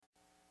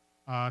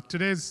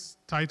Today's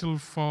title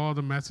for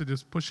the message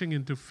is Pushing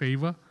into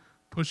Favor,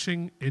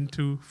 Pushing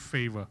into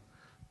Favor,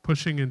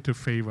 Pushing into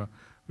Favor.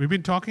 We've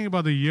been talking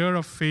about the year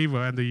of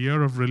favor and the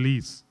year of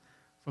release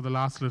for the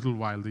last little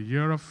while. The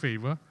year of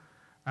favor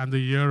and the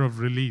year of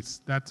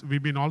release.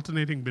 We've been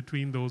alternating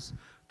between those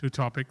two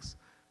topics,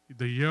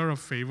 the year of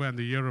favor and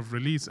the year of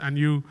release. And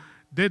you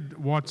did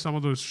watch some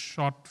of those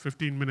short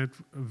 15-minute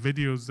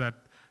videos that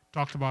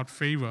talked about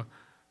favor.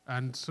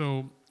 And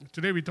so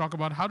today we talk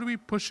about how do we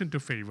push into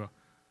favor?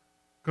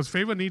 Because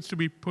favor needs to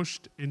be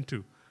pushed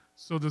into.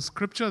 So the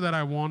scripture that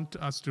I want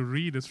us to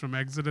read is from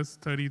Exodus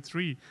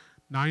 33,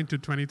 9 to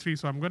 23.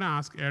 So I'm going to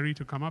ask Ari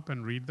to come up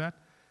and read that.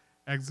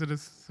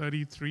 Exodus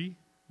 33,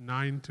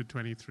 9 to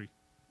 23.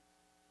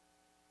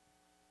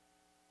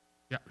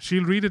 Yeah,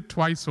 she'll read it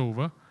twice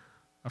over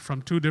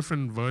from two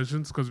different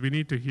versions because we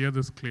need to hear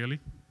this clearly.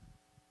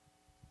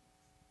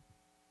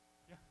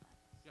 Yeah,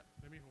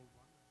 let me hold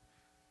one.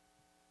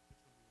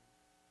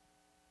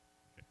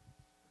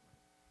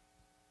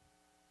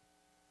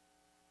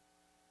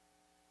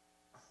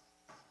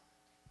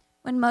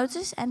 When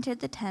Moses entered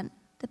the tent,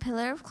 the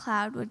pillar of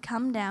cloud would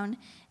come down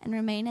and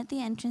remain at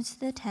the entrance to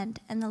the tent,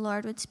 and the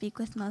Lord would speak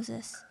with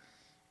Moses.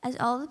 As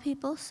all the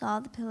people saw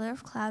the pillar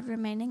of cloud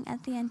remaining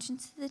at the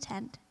entrance to the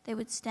tent, they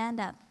would stand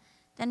up,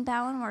 then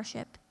bow and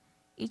worship,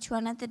 each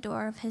one at the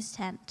door of his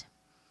tent.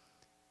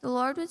 The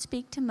Lord would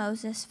speak to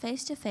Moses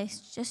face to face,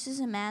 just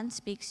as a man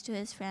speaks to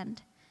his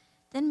friend.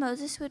 Then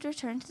Moses would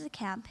return to the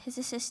camp. His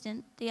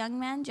assistant, the young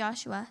man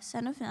Joshua,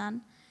 son of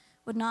Nun,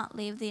 would not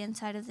leave the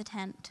inside of the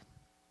tent.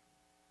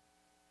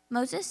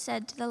 Moses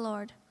said to the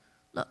Lord,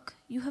 "Look,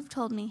 you have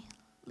told me,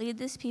 lead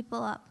this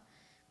people up,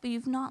 but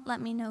you've not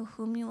let me know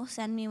whom you will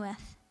send me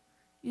with.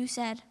 You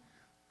said,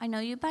 I know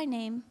you by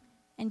name,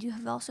 and you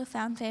have also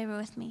found favor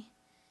with me.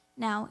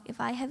 Now,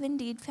 if I have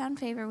indeed found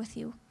favor with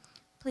you,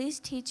 please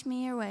teach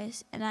me your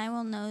ways, and I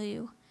will know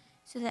you,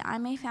 so that I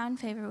may find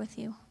favor with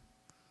you.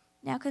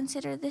 Now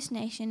consider this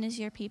nation as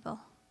your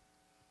people."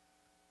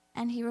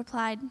 And he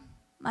replied,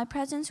 "My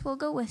presence will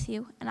go with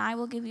you, and I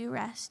will give you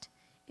rest.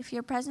 If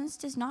your presence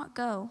does not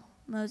go,"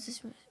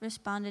 Moses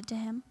responded to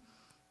him,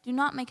 "do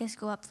not make us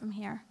go up from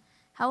here.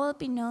 How will it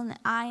be known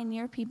that I and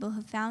your people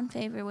have found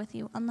favor with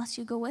you unless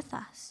you go with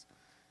us?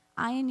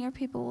 I and your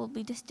people will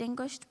be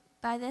distinguished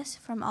by this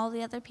from all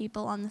the other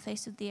people on the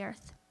face of the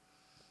earth."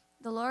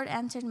 The Lord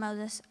answered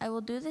Moses, "I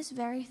will do this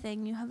very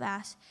thing you have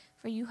asked,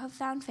 for you have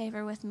found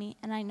favor with me,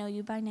 and I know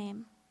you by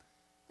name."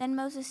 Then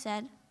Moses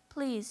said,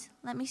 "Please,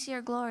 let me see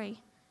your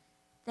glory."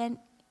 Then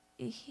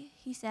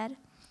he said,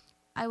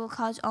 "I will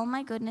cause all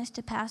my goodness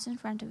to pass in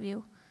front of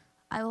you.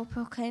 I will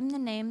proclaim the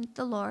name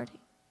the Lord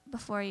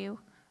before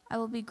you. I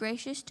will be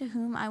gracious to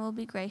whom I will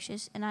be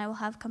gracious, and I will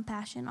have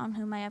compassion on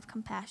whom I have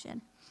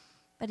compassion."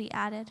 But he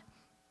added,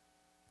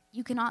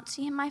 "You cannot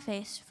see my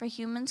face, for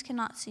humans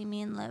cannot see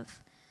me and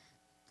live."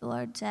 The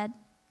Lord said,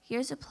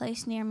 "Here's a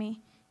place near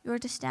me. You are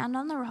to stand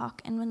on the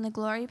rock, and when the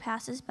glory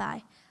passes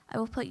by, I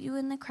will put you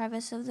in the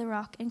crevice of the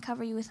rock and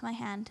cover you with my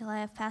hand till I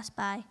have passed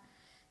by.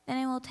 Then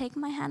I will take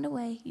my hand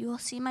away. You will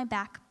see my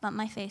back, but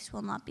my face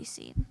will not be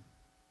seen."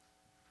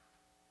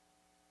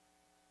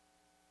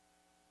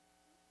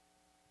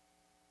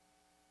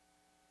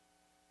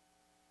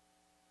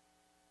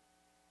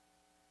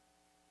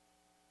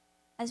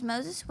 As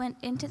Moses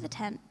went into the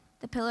tent,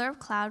 the pillar of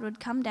cloud would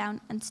come down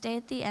and stay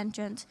at the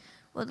entrance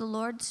while the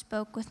Lord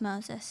spoke with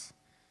Moses.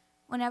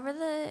 Whenever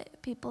the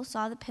people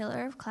saw the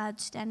pillar of cloud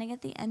standing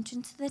at the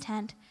entrance of the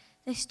tent,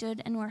 they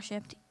stood and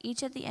worshipped,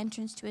 each at the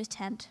entrance to his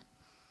tent.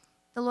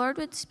 The Lord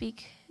would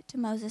speak to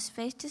Moses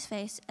face to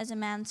face as a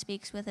man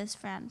speaks with his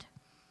friend.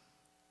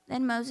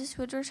 Then Moses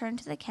would return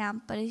to the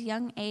camp, but his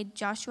young aide,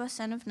 Joshua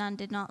son of Nun,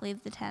 did not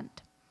leave the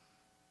tent.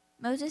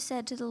 Moses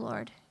said to the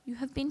Lord, "You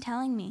have been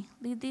telling me,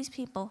 lead these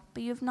people,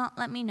 but you have not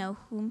let me know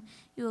whom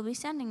you will be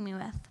sending me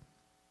with.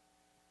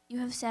 You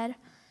have said,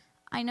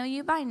 I know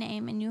you by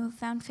name, and you have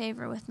found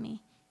favor with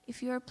me.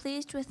 If you are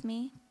pleased with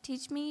me,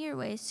 teach me your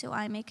ways so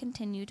I may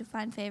continue to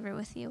find favor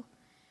with you.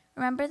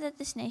 Remember that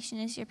this nation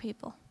is your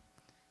people."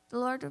 The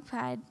Lord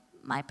replied,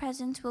 "My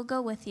presence will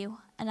go with you,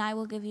 and I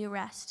will give you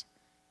rest."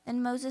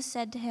 Then Moses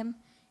said to him,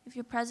 "If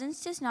your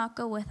presence does not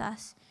go with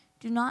us,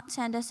 do not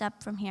send us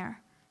up from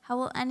here. How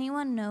will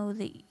anyone know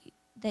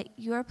that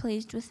you are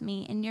pleased with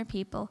me and your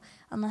people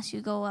unless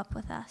you go up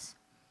with us?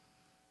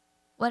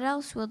 What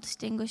else will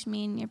distinguish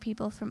me and your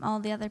people from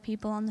all the other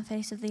people on the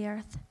face of the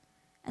earth?"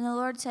 And the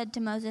Lord said to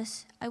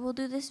Moses, "I will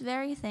do this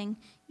very thing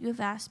you have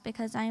asked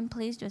because I am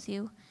pleased with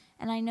you,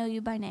 and I know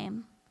you by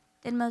name."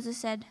 Then Moses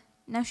said,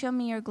 "Now show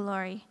me your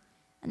glory."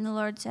 And the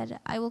Lord said,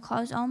 "I will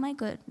cause all my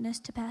goodness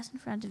to pass in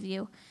front of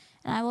you,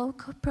 and I will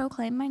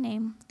proclaim my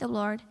name, the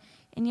Lord,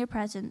 in your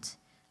presence.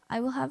 I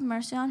will have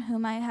mercy on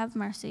whom I have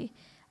mercy,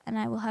 and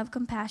I will have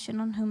compassion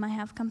on whom I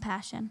have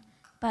compassion."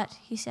 But,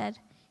 he said,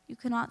 "You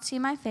cannot see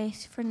my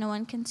face, for no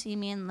one can see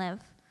me and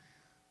live."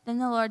 Then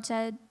the Lord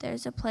said, "There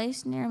is a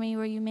place near me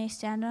where you may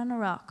stand on a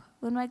rock.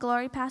 When my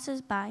glory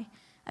passes by,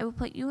 I will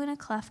put you in a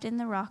cleft in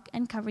the rock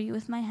and cover you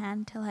with my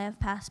hand till I have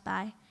passed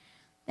by.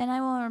 Then I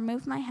will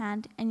remove my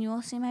hand, and you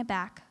will see my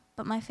back,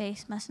 but my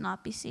face must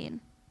not be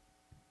seen.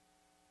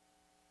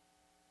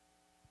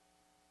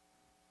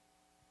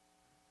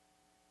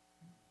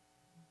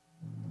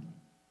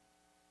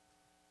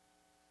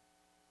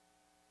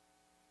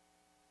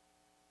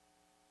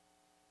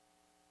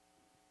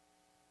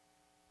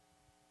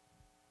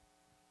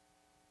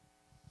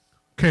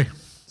 Okay,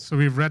 so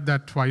we've read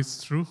that twice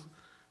through.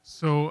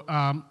 So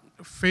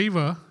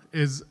favor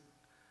is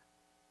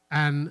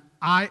an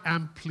I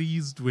am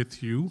pleased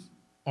with you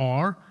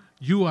or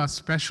you are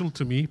special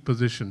to me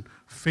position.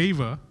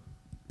 Favor,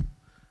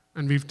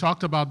 and we've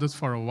talked about this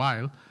for a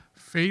while,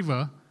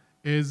 favor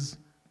is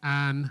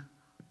an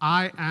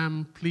I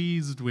am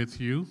pleased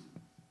with you,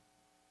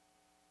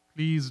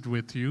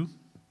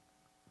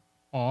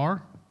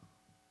 or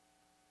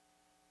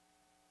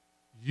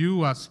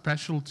you are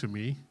special to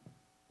me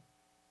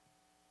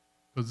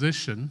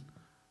position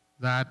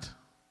that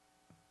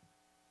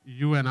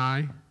you and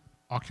I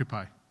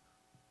occupy.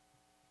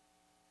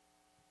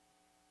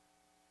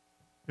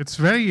 It's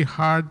very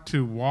hard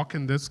to walk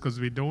in this because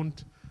we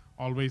don't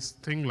always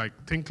think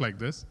like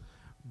this.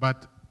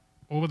 But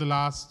over the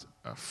last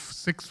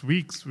 6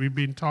 weeks, we've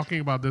been talking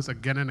about this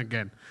again and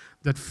again.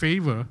 That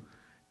favor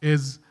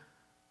is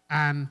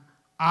an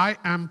I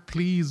am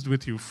pleased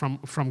with you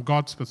from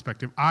God's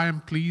perspective. I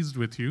am pleased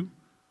with you,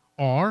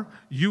 or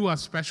you are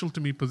special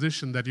to me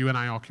position that you and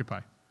I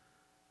occupy.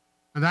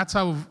 And that's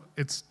how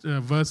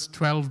verse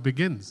 12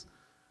 begins,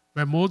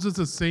 where Moses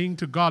is saying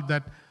to God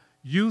that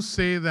you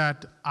say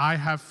that I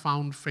have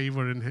found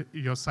favor in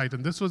your sight.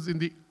 And this was in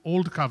the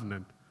old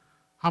covenant.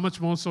 How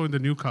much more so in the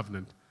new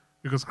covenant?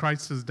 Because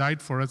Christ has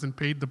died for us and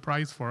paid the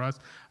price for us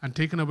and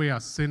taken away our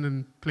sin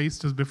and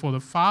placed us before the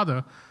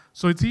Father.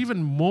 So it's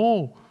even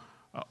more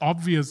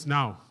obvious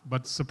now.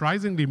 But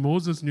surprisingly,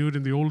 Moses knew it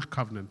in the old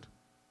covenant.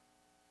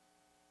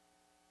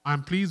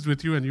 I'm pleased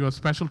with you and you are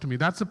special to me.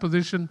 That's a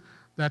position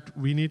that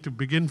we need to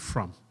begin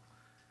from.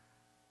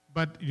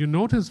 But you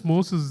notice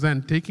Moses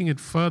then taking it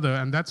further,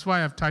 and that's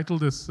why I've titled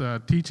this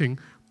teaching,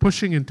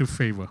 Pushing into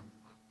Favor.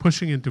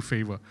 Pushing into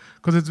favor.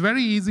 Because it's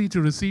very easy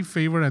to receive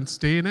favor and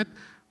stay in it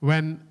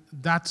when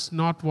that's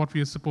not what we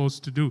are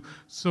supposed to do.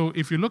 So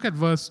if you look at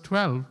verse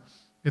 12,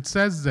 it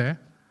says there,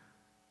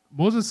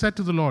 Moses said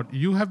to the Lord,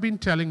 you have been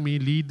telling me,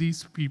 lead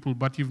these people,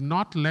 but you've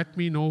not let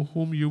me know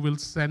whom you will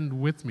send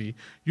with me.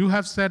 You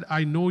have said,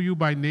 I know you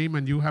by name,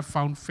 and you have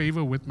found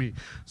favor with me.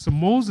 So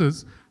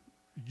Moses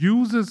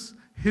uses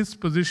his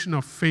position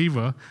of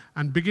favor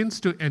and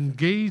begins to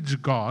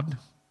engage God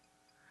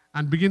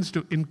and begins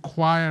to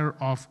inquire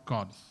of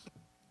God.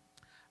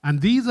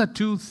 And these are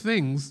two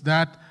things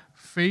that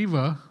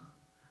favor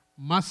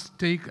must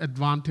take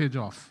advantage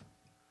of.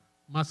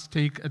 Must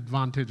take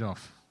advantage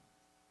of.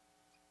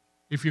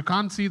 If you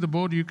can't see the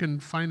board, you can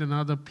find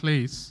another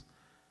place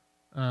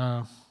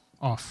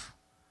off.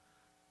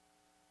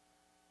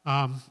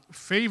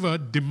 Favor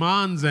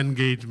demands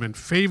engagement.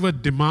 Favor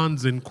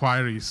demands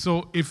inquiry.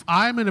 So if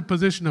I'm in a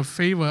position of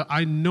favor,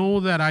 I know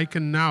that I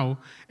can now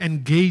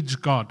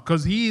engage God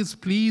because He is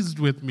pleased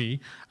with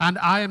me and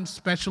I am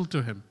special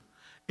to Him.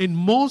 In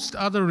most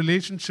other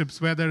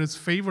relationships where there is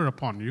favor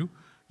upon you,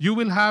 you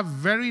will have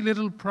very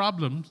little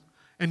problems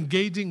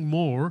engaging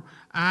more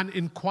and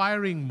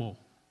inquiring more.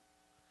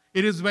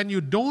 It is when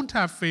you don't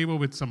have favor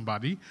with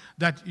somebody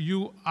that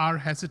you are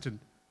hesitant,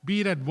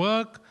 be it at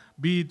work,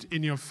 be it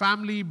in your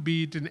family,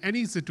 be it in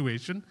any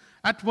situation.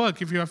 At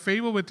work, if you have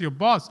favor with your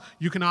boss,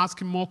 you can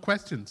ask him more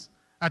questions.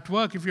 At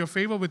work, if you have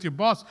favor with your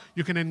boss,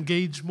 you can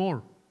engage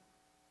more.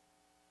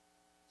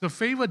 So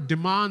favor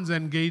demands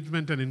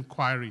engagement and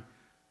inquiry.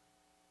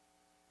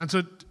 And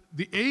so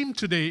the aim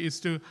today is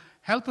to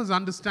help us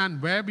understand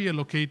where we are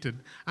located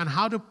and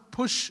how to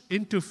push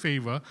into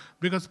favor,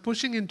 because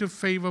pushing into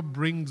favor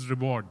brings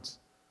rewards.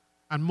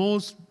 And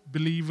most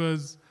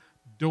believers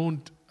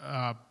don't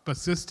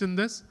persist in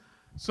this.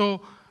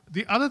 So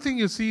the other thing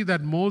you see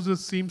that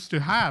Moses seems to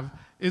have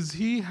is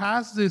he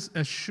has this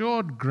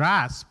assured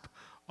grasp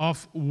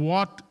of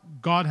what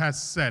God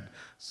has said.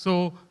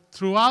 So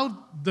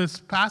throughout this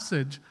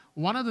passage,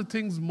 one of the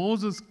things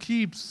Moses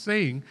keeps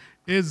saying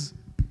is,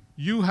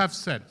 you have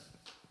said.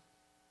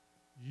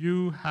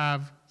 You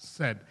have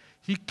said.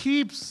 He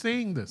keeps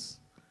saying this.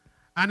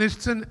 And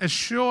it's an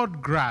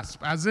assured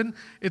grasp, as in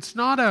it's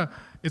not a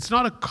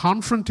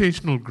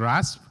confrontational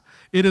grasp.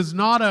 It is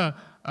not a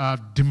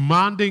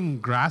demanding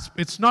grasp.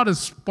 It's not a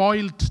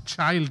spoiled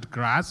child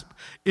grasp.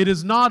 It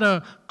is not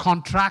a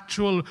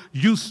contractual,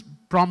 you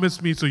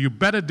promised me, so you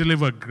better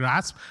deliver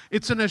grasp.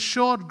 It's an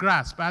assured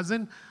grasp, as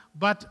in,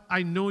 but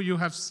I know you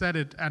have said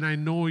it and I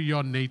know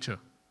your nature.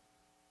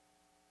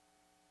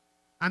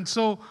 And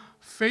so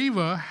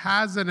favor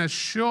has an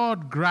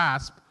assured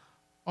grasp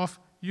of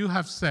you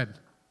have said.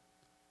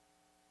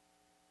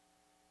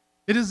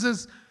 It is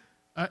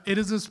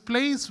this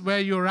place where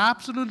you're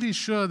absolutely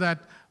sure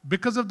that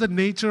because of the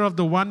nature of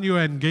the one you're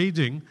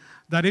engaging,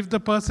 that if the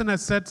person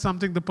has said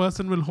something, the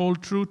person will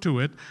hold true to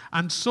it.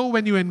 And so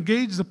when you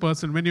engage the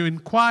person, when you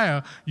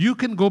inquire, you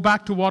can go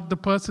back to what the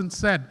person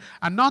said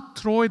and not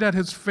throw it at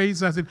his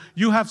face as in,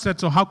 you have said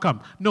so, how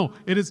come? No,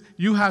 it is,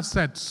 you have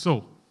said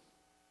so.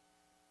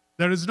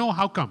 There is no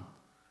how come.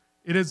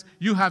 It is,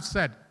 you have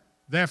said,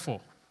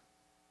 therefore.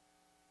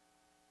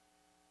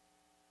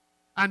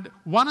 And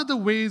one of the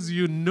ways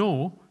you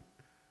know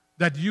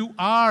that you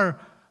are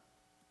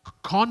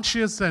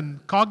conscious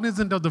and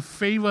cognizant of the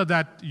favor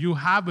that you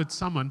have with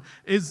someone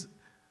is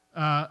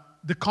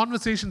the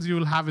conversations you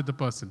will have with the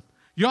person.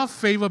 Your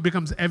favor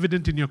becomes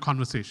evident in your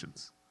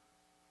conversations.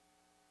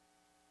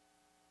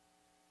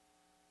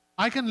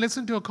 I can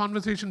listen to a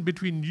conversation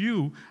between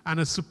you and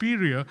a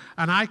superior,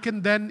 and I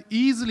can then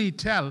easily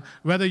tell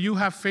whether you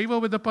have favor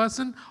with the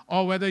person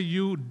or whether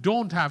you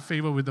don't have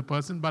favor with the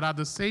person, but are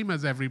the same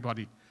as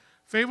everybody.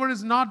 Favor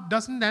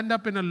doesn't end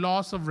up in a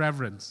loss of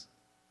reverence.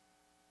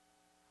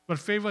 But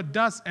favor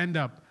does end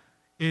up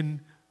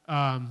in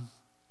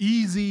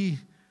easy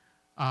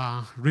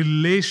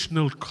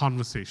relational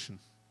conversation.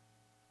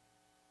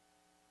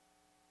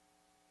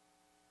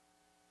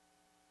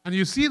 And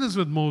you see this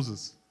with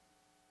Moses.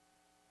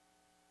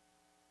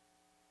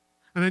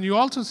 And then you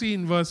also see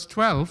in verse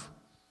 12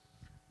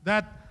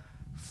 that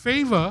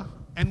favor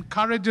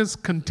encourages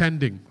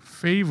contending.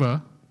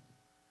 Favor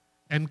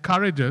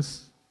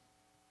encourages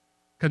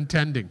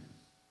contending.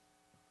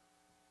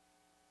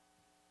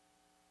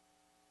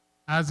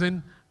 As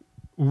in,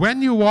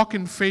 when you walk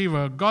in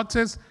favor, God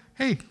says,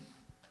 hey,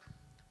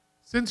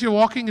 since you're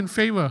walking in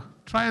favor,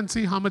 try and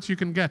see how much you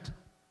can get.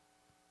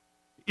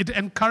 It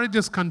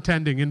encourages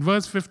contending. In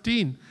verse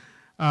 15,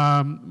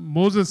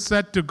 Moses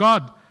said to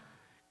God,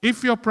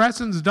 if your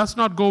presence does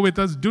not go with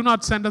us, do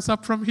not send us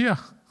up from here.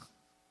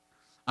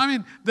 I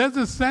mean, there's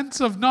a sense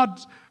of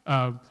not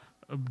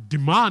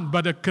demand,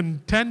 but a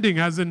contending,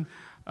 as in,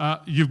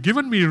 you've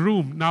given me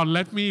room, now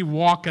let me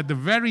walk at the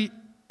very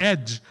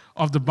edge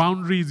of the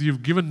boundaries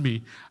you've given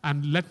me,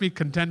 and let me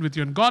contend with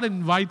you. And God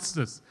invites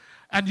this.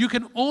 And you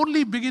can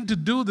only begin to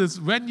do this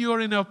when you're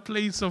in a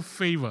place of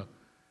favor.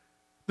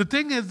 The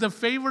thing is, the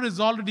favor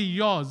is already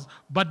yours,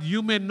 but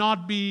you may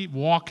not be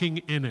walking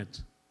in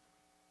it.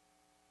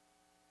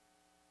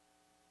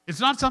 It's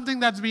not something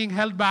that's being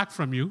held back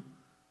from you,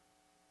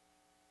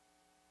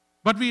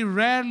 but we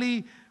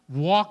rarely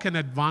walk and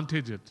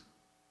advantage it.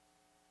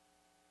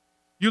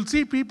 You'll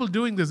see people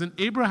doing this, and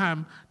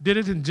Abraham did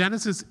it in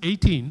Genesis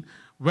 18,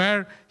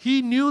 where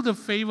he knew the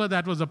favor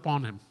that was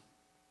upon him.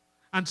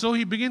 And so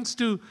he begins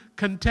to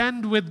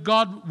contend with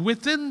God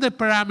within the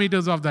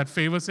parameters of that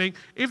favor, saying,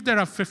 if there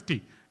are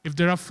 50, if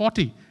there are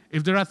 40,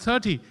 if there are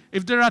 30,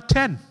 if there are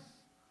 10.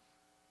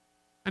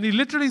 And he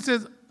literally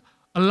says,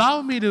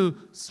 allow me to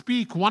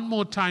speak one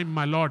more time,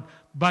 my Lord,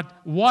 but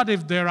what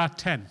if there are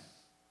 10?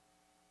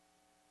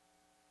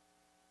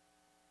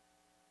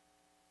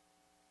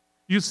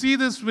 You see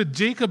this with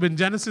Jacob in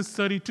Genesis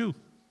 32.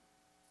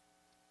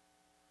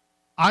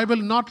 I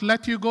will not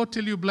let you go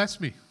till you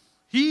bless me.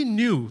 He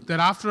knew that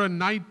after a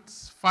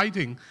night's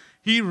fighting,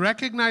 he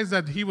recognized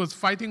that he was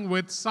fighting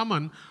with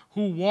someone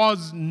who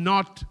was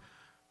not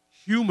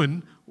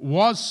human,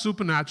 was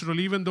supernatural,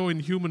 even though in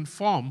human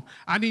form.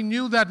 And he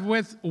knew that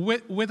with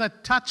a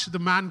touch, the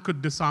man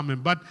could disarm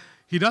him. But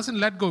he doesn't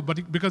let go,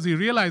 because he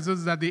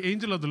realizes that the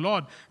angel of the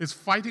Lord is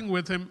fighting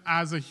with him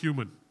as a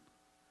human.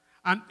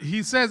 And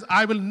he says,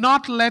 I will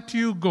not let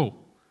you go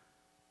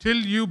till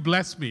you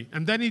bless me.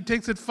 And then he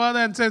takes it further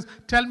and says,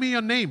 tell me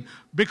your name.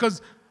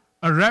 Because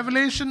a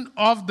revelation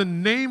of the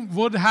name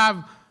would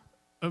have,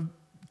 in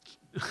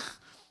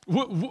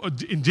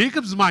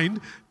Jacob's mind,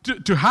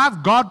 to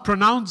have God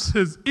pronounce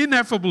his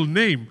ineffable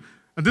name.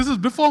 And this is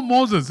before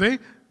Moses, eh?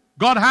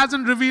 God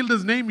hasn't revealed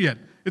his name yet.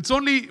 It's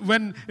only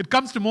when it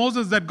comes to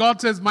Moses that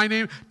God says, my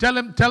name, tell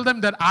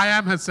them that I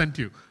am has sent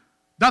you.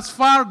 Thus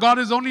far, God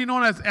is only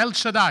known as El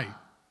Shaddai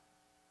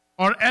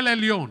or El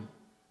Elyon.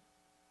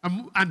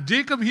 And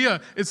Jacob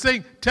here is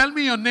saying, tell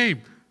me your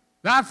name.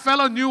 That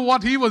fellow knew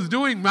what he was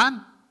doing,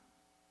 man.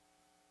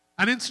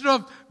 And instead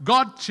of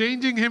God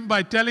changing him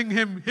by telling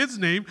him his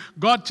name,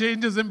 God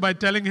changes him by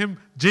telling him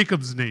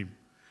Jacob's name.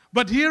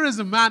 But here is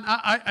a man,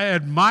 I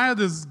admire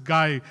this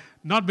guy,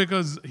 not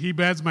because he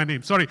bears my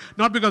name. Sorry,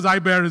 not because I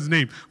bear his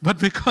name, but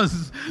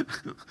because,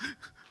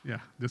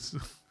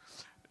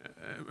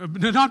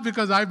 not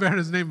because I bear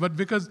his name, but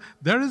because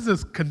there is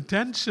this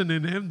contention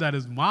in him that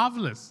is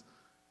marvelous.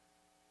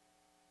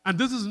 And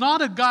this is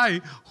not a guy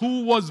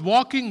who was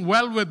walking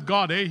well with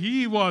God.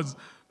 He was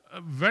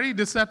very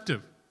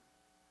deceptive.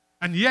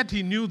 And yet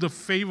he knew the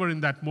favor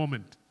in that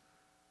moment.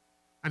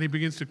 And he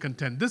begins to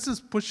contend. This is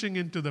pushing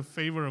into the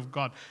favor of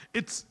God.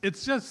 It's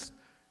just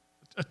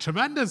a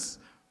tremendous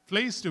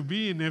place to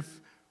be in if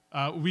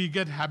we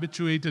get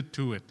habituated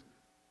to it.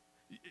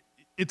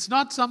 It's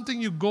not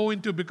something you go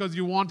into because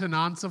you want an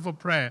answer for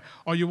prayer,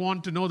 or you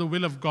want to know the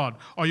will of God,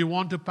 or you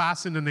want to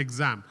pass in an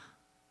exam.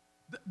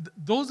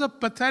 Those are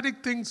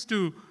pathetic things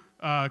to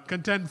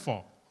contend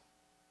for.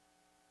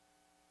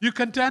 You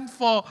contend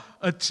for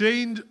a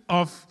change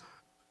of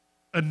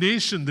a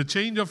nation, the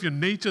change of your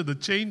nature, the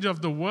change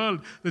of the world,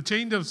 the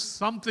change of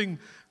something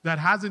that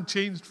hasn't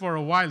changed for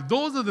a while.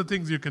 Those are the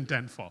things you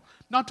contend for,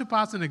 not to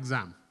pass an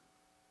exam.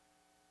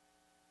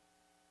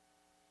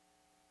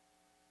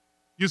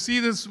 You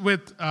see this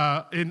with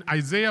in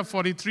Isaiah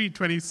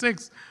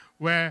 43:26,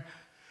 where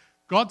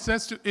God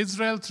says to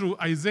Israel through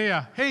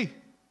Isaiah, hey,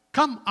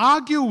 come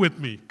argue with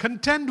me,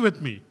 contend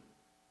with me.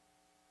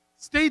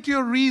 State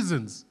your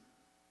reasons.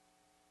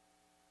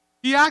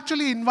 He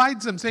actually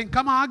invites them, saying,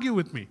 come argue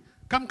with me.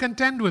 Come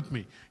contend with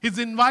me. He's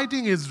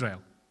inviting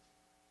Israel.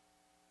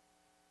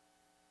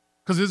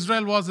 Because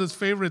Israel was his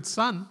favorite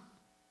son.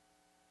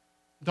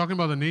 I'm talking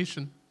about the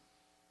nation.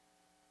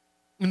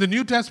 In the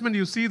New Testament,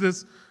 you see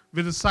this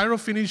with a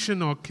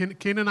Syrophoenician or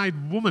Canaanite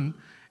woman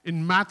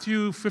in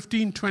Matthew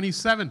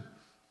 15:27.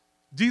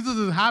 Jesus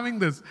is having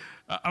this.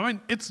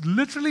 It's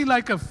literally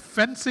like a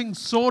fencing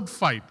sword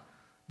fight.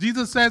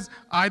 Jesus says,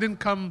 I didn't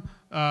come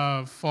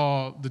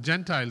for the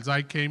Gentiles.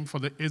 I came for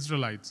the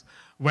Israelites.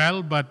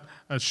 Well, but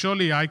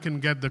surely I can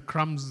get the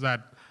crumbs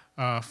that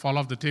fall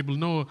off the table.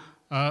 No,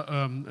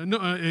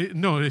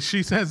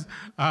 she says,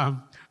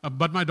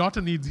 but my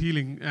daughter needs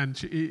healing. And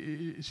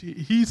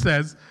he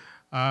says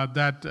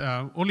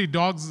that only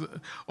dogs...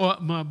 let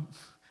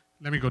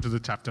me go to the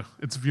chapter.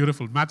 It's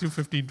beautiful. Matthew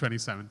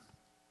 15:27.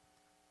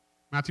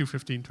 Matthew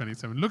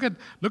 15:27. Look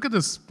at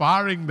the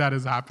sparring that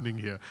is happening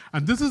here.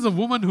 And this is a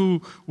woman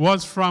who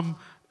was from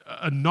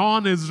a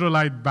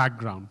non-Israelite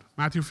background.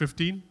 Matthew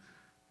 15,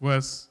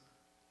 verse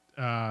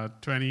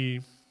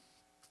 23.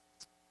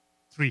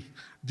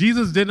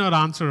 Jesus did not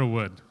answer a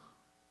word.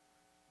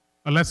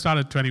 Well, let's start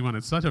at 21.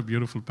 It's such a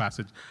beautiful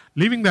passage.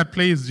 Leaving that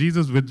place,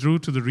 Jesus withdrew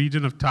to the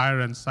region of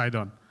Tyre and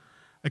Sidon.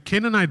 A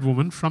Canaanite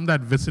woman from that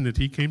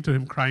vicinity came to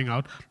him crying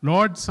out,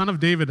 Lord, Son of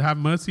David, have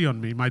mercy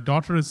on me. My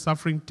daughter is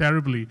suffering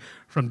terribly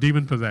from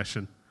demon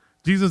possession.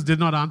 Jesus did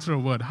not answer a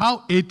word.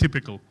 How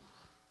atypical.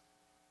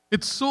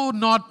 It's so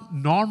not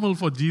normal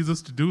for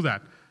Jesus to do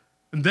that.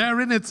 And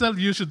therein itself,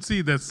 you should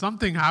see there's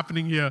something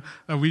happening here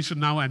that we should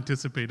now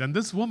anticipate. And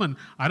this woman,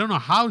 I don't know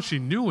how she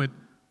knew it,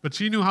 but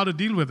she knew how to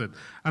deal with it.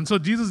 And so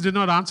Jesus did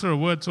not answer a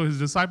word, so his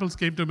disciples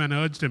came to him and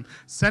urged him,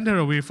 send her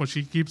away, for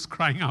she keeps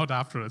crying out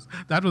after us.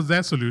 That was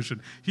their solution.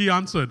 He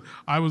answered,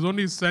 I was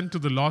only sent to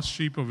the lost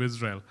sheep of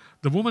Israel.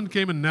 The woman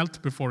came and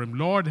knelt before him.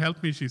 Lord,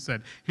 help me, she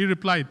said. He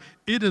replied,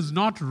 it is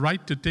not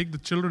right to take the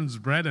children's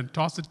bread and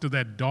toss it to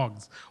their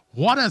dogs.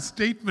 What a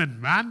statement,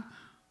 man.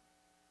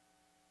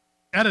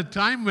 At a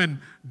time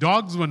when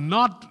dogs were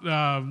not...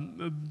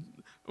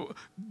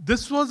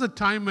 this was a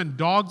time when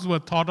dogs were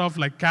thought of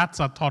like cats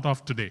are thought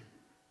of today.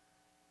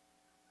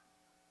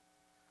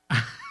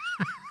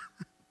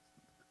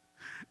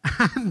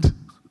 And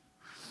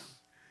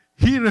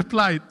he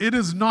replied, it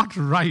is not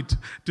right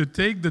to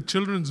take the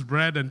children's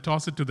bread and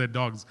toss it to their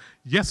dogs.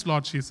 Yes,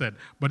 Lord, she said,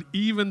 but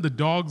even the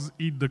dogs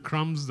eat the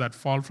crumbs that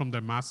fall from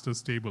their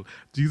master's table.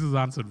 Jesus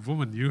answered,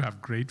 woman, you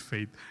have great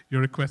faith. Your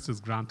request is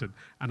granted.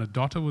 And a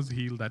daughter was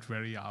healed that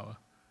very hour.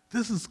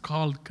 This is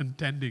called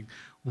contending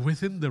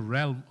within the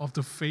realm of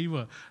the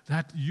favor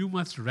that you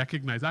must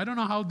recognize. I don't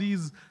know how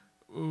this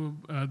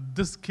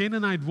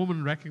Canaanite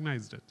woman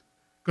recognized it.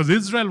 Because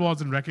Israel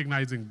wasn't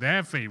recognizing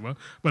their favor,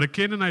 but a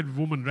Canaanite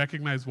woman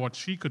recognized what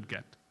she could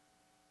get.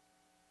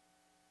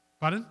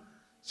 Pardon?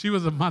 She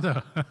was a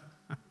mother.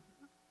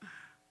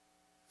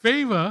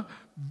 Favor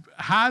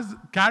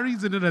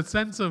carries in it a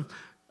sense of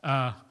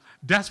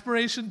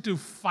desperation to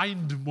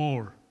find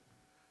more.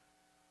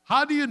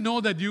 How do you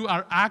know that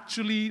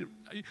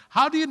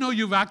how do you know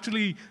you've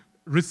actually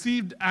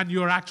received and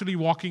you're actually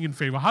walking in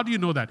favor? How do you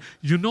know that?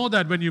 You know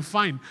that when you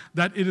find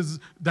that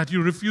that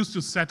you refuse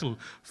to settle.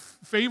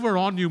 Favor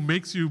on you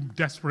makes you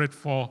desperate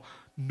for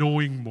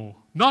knowing more.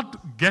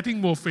 Not getting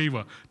more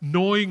favor,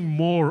 knowing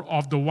more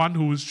of the one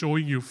who is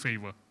showing you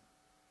favor.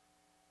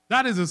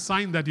 That is a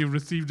sign that you've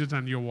received it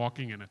and you're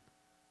walking in it.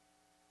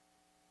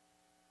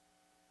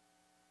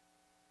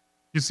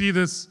 You see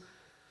this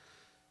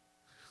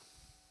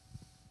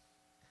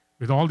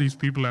with all these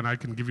people, and I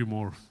can give you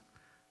more.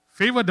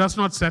 Favor does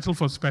not settle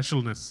for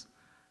specialness.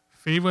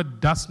 Favor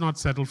does not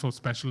settle for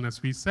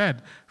specialness. We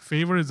said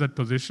favor is that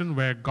position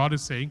where God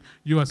is saying,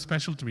 you are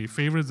special to me.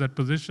 Favor is that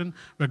position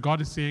where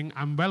God is saying,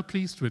 I'm well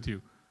pleased with you.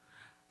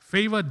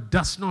 Favor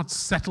does not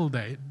settle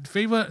there.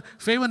 Favor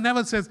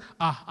never says,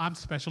 I'm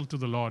special to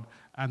the Lord,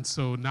 and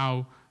so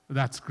now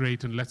that's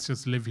great, and let's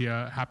just live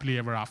here happily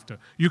ever after.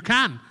 You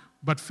can,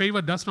 but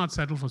favor does not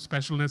settle for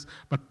specialness,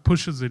 but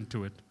pushes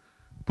into it.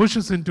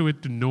 Pushes into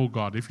it to know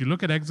God. If you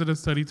look at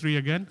Exodus 33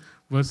 again,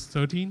 verse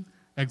 13.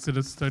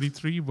 Exodus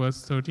 33,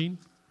 verse 13.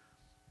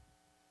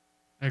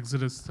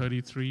 Exodus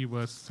 33,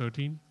 verse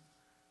 13.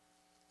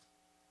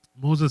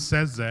 Moses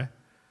says there,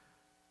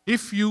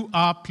 if you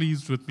are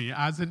pleased with me,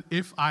 as in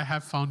if I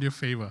have found your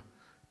favor,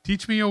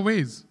 teach me your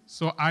ways,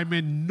 so I may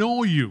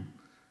know you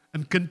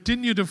and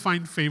continue to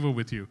find favor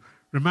with you.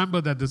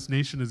 Remember that this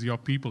nation is your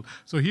people.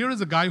 So here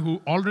is a guy who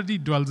already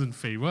dwells in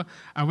favor,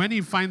 and when he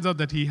finds out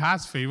that he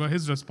has favor,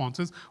 his response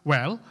is,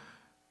 well,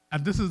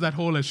 and this is that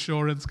whole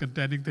assurance,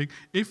 contending thing,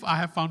 if I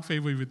have found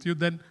favor with you,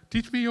 then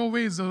teach me your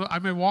ways, so I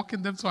may walk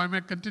in them, so I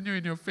may continue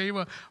in your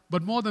favor.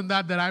 But more than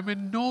that I may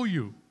know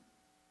you.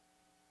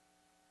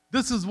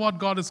 This is what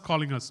God is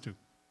calling us to.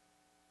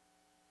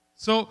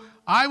 So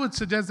I would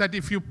suggest that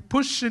if you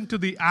push into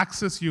the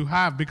access you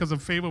have because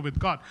of favor with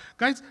God,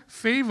 guys,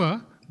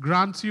 favor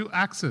grants you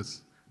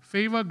access.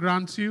 Favor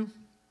grants you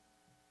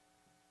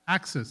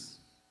Access.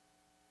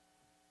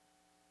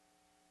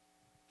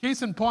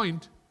 Case in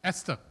point,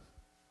 Esther.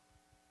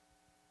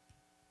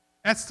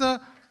 Esther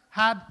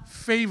had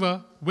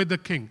favor with the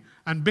king.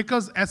 And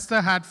because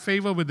Esther had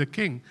favor with the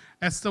king,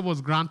 Esther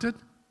was granted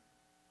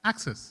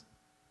access.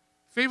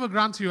 Favor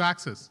grants you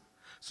access.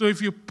 So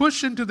if you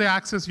push into the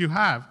access you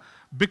have,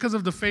 because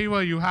of the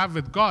favor you have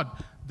with God,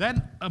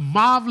 then a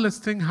marvelous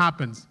thing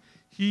happens.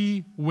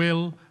 He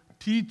will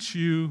teach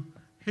you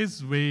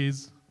his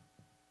ways,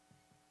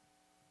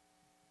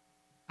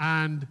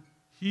 and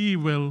he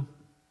will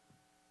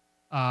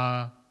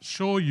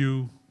show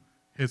you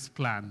his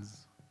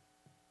plans.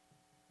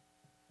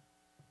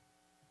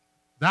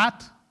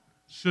 That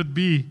should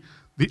be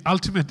the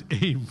ultimate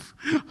aim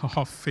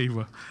of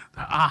favor.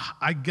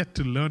 I get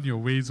to learn your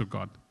ways, O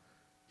God.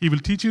 He will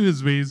teach you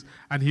his ways,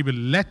 and he will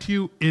let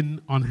you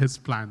in on his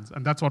plans.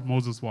 And that's what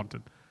Moses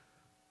wanted.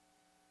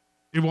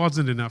 It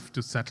wasn't enough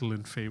to settle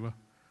in favor.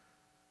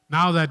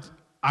 Now that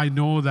I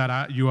know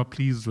that you are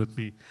pleased with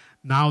me,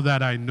 now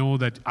that I know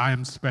that I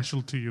am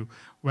special to you,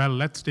 well,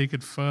 let's take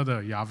it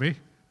further, Yahweh.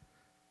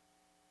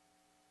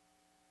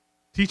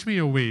 Teach me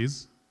your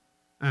ways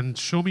and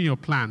show me your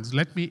plans.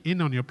 Let me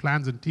in on your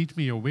plans and teach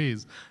me your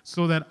ways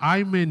so that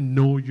I may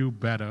know you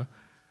better.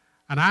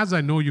 And as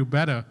I know you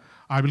better,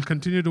 I will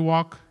continue to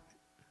walk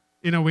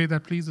in a way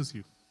that pleases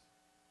you.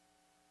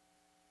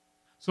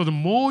 So the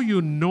more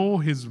you know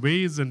his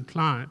ways and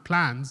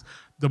plans,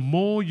 the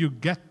more you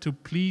get to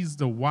please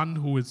the one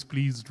who is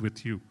pleased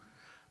with you.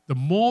 The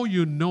more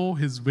you know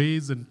his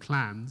ways and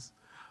plans,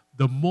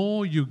 the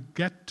more you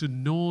get to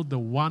know the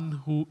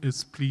one who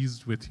is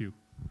pleased with you.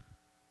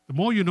 The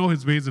more you know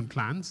his ways and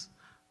plans,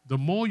 the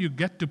more you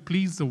get to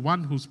please the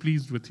one who's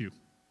pleased with you.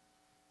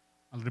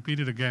 I'll repeat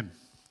it again.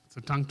 It's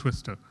a tongue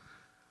twister.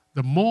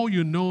 The more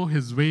you know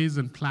his ways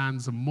and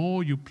plans, the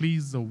more you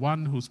please the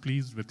one who's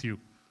pleased with you.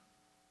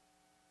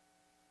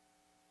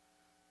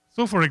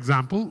 So, for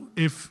example,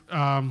 if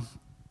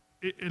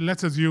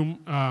let's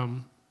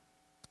assume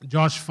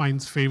Josh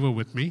finds favor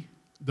with me,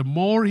 the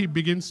more he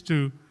begins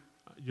to,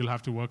 you'll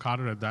have to work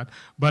harder at that,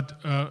 but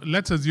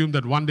let's assume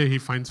that one day he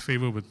finds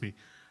favor with me.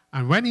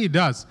 And when he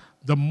does,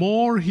 the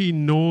more he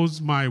knows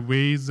my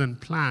ways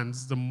and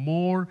plans, the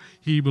more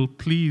he will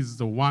please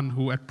the one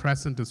who at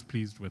present is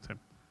pleased with him.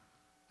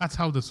 That's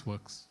how this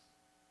works.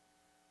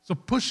 So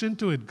push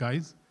into it,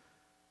 guys.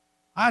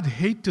 I'd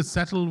hate to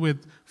settle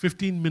with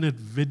 15-minute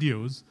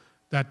videos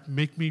that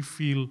make me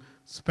feel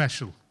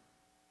special.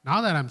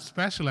 Now that I'm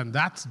special and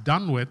that's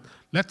done with,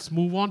 let's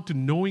move on to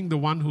knowing the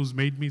one who's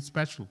made me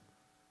special.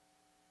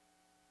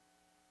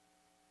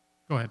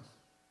 Go ahead.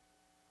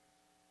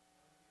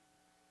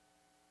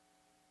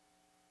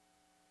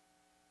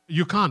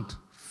 You can't.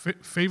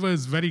 Favor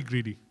is very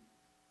greedy.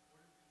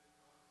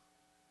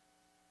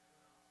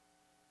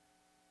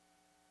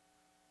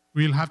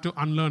 We'll have to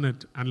unlearn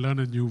it and learn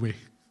a new way.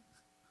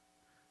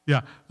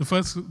 Yeah, the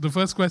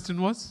first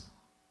question was?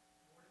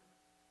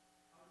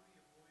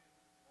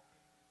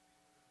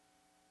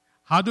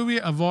 How do we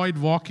avoid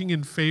walking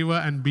in favor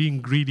and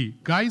being greedy?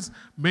 Guys,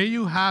 may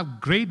you have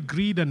great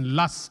greed and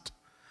lust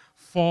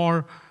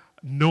for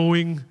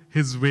knowing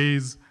his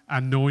ways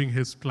and knowing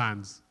his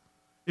plans.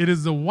 It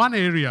is the one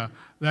area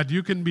that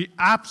you can be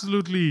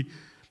absolutely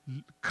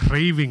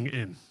craving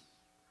in.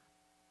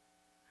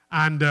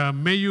 And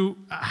may you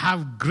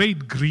have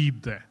great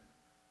greed there.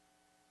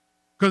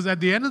 Because at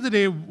the end of the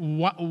day,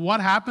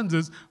 what happens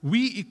is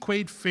we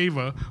equate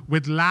favor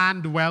with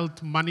land,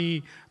 wealth,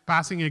 money,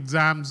 passing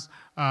exams,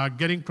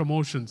 getting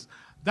promotions.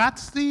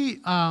 That's the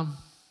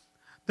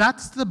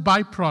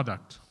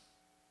byproduct.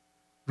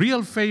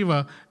 Real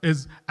favor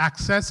is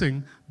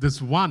accessing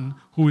this one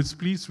who is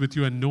pleased with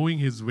you and knowing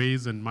his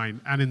ways and mind.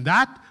 And in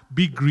that,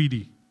 be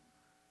greedy.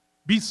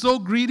 Be so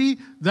greedy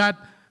that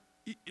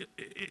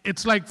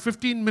it's like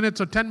 15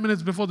 minutes or 10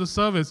 minutes before the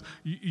service,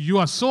 you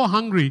are so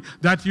hungry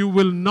that you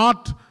will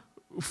not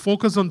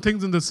focus on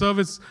things in the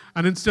service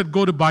and instead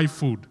go to buy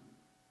food.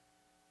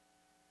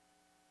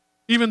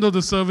 Even though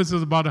the service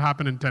is about to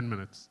happen in 10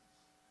 minutes.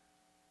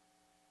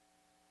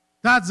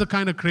 That's the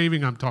kind of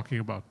craving I'm talking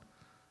about.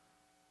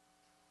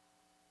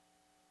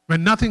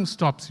 When nothing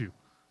stops you.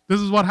 This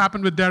is what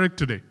happened with Derek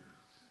today.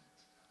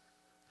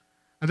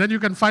 And then you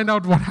can find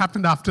out what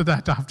happened after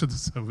that, after the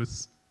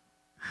service.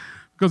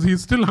 Because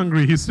he's still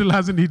hungry. He still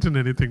hasn't eaten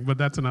anything, but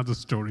that's another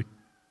story.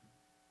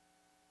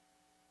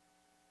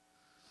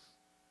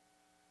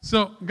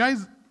 So,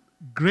 guys,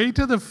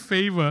 greater the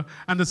favor.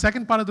 And the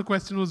second part of the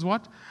question was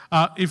what?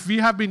 If we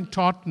have been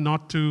taught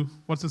not to,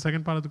 what's the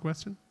second part of the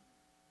question?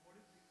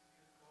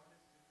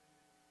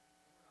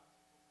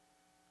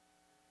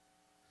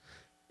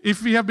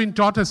 If we have been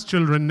taught as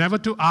children never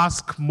to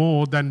ask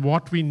more than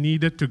what we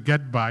needed to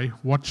get by,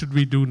 what should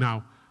we do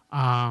now?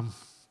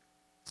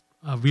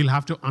 We'll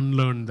have to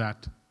unlearn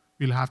that.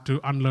 We'll have to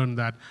unlearn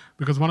that.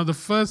 Because one of the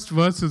first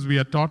verses we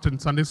are taught in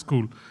Sunday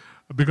school,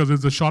 because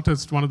it's the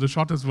shortest, one of the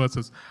shortest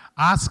verses,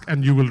 ask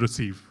and you will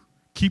receive.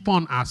 Keep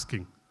on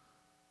asking.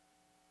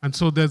 And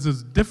so there's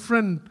this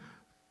different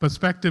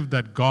perspective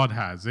that God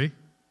has, eh?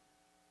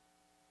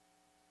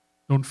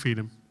 Don't feed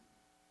him.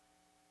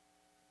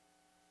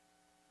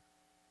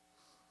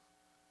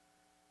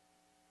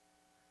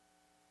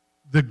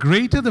 The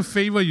greater the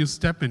favor you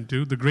step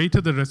into, the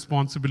greater the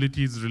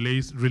responsibilities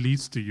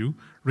released to you,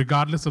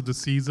 regardless of the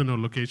season or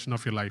location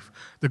of your life.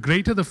 The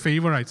greater the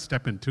favor I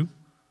step into,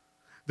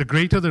 the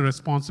greater the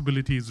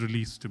responsibility is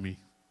released to me,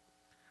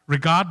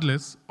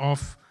 regardless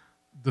of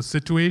the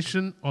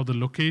situation or the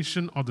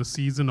location or the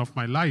season of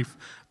my life.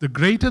 The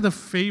greater the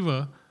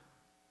favor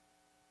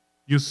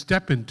you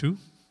step into,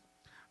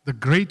 the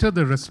greater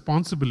the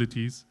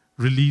responsibilities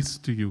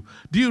released to you.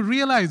 Do you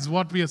realize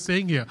what we are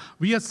saying here?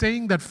 We are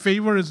saying that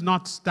favor is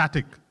not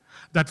static,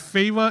 that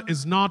favor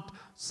is not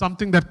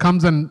something that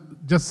comes and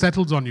just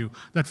settles on you.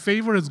 That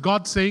favor is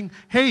God saying,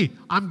 hey,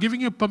 I'm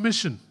giving you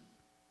permission.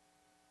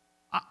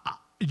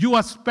 You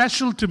are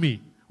special to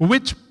me.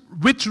 Which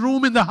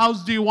room in the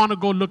house do you want to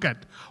go look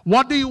at?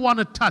 What do you want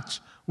to touch?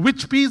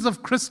 Which piece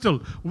of crystal?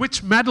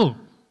 Which medal?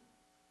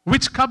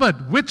 Which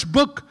cupboard? Which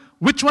book?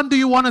 Which one do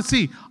you want to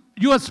see?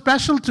 You are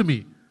special to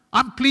me.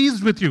 I'm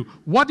pleased with you.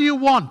 What do you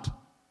want?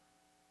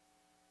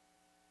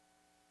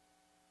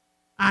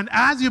 And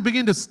as you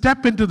begin to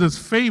step into this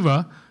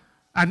favor,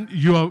 and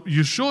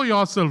you show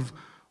yourself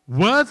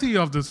worthy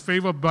of this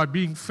favor by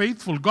being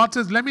faithful, God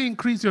says, let me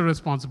increase your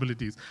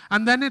responsibilities.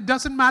 And then it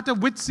doesn't matter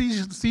which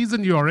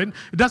season you're in.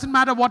 It doesn't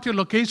matter what your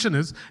location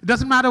is. It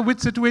doesn't matter which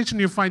situation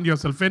you find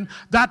yourself in.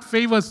 That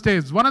favor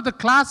stays. One of the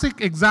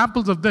classic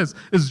examples of this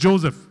is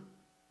Joseph.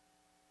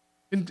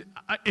 In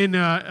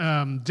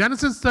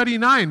Genesis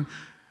 39,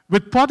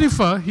 with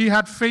Potiphar, he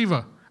had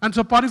favor. And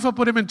so Potiphar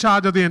put him in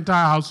charge of the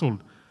entire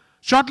household.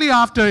 Shortly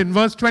after, in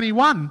verse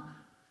 21,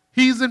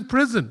 he's in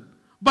prison.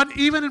 But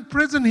even in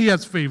prison, he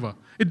has favor.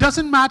 It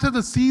doesn't matter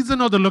the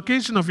season or the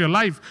location of your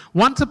life.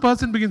 Once a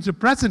person begins to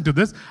press into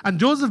this, and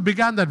Joseph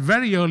began that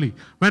very early.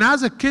 When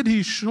as a kid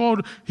he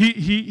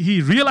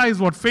realized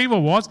what favor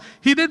was,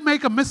 he didn't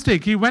make a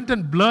mistake. He went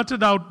and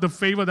blurted out the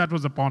favor that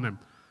was upon him.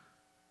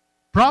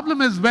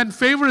 Problem is, when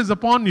favor is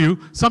upon you,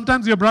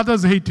 sometimes your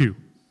brothers hate you.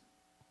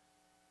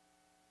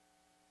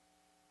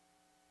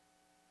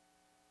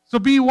 So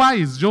be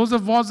wise.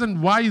 Joseph wasn't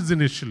wise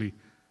initially.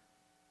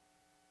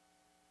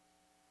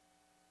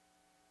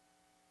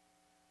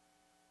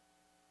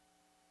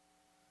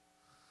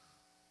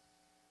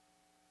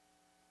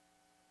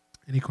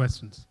 Any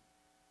questions?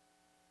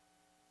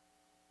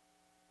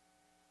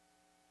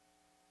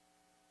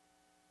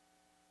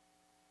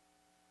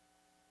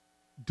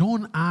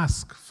 Don't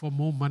ask for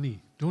more money.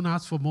 Don't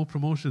ask for more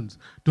promotions.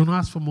 Don't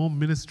ask for more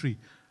ministry.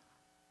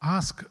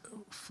 Ask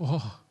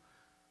for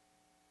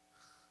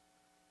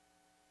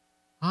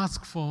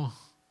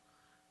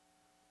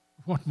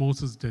what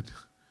Moses did.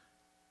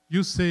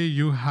 You say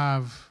you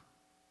have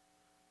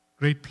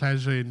great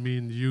pleasure in me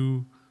and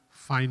you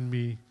find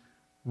me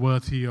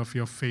worthy of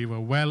your favor.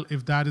 Well,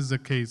 if that is the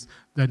case,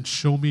 then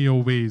show me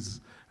your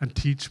ways and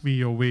teach me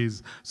your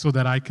ways so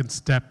that I can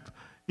step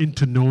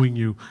into knowing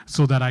you,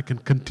 so that I can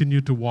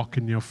continue to walk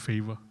in your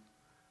favor.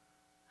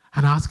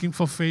 And asking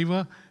for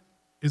favor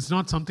is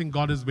not something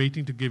God is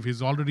waiting to give.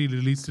 He's already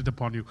released it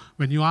upon you.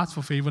 When you ask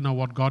for favor, now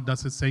what God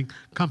does is saying,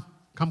 come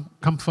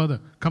further,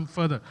 come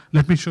further.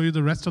 Let me show you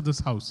the rest of this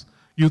house.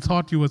 You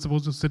thought you were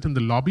supposed to sit in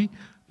the lobby?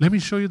 Let me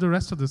show you the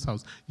rest of this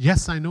house.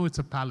 Yes, I know it's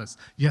a palace.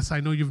 Yes, I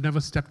know you've never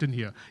stepped in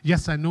here.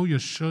 Yes, I know your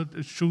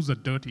shoes are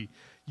dirty.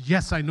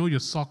 Yes, I know your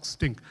socks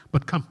stink.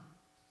 But come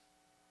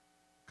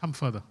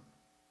further.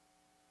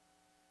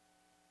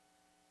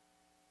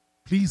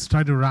 Please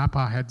try to wrap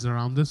our heads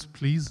around this,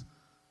 please.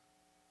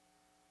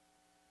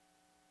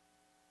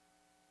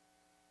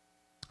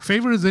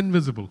 Favor is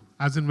invisible,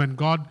 as in when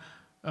God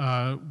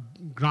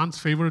grants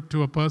favor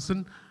to a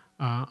person,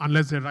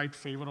 unless they write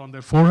favor on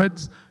their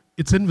foreheads,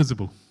 it's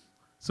invisible.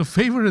 So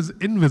favor is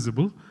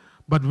invisible,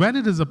 but when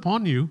it is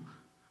upon you,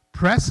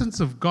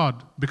 presence of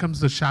God becomes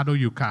the shadow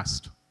you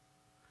cast.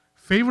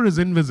 Favor is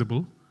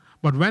invisible,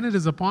 but when it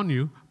is upon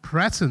you,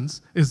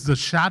 presence is the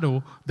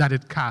shadow that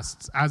it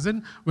casts. As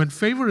in, when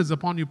favor is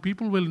upon you,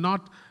 people will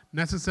not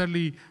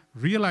necessarily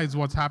realize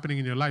what's happening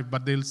in your life,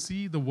 but they'll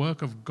see the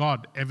work of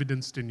God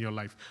evidenced in your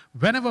life.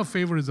 Whenever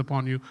favor is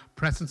upon you,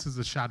 presence is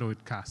the shadow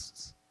it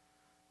casts.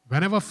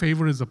 Whenever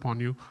favor is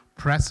upon you,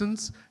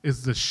 presence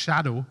is the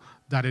shadow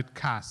that it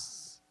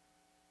casts.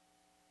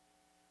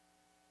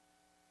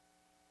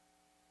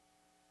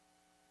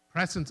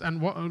 Presence, and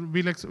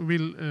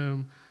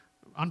we'll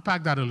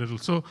unpack that a little.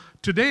 So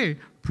today,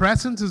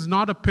 presence is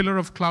not a pillar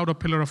of cloud or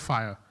pillar of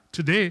fire.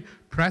 Today,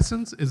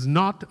 presence is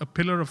not a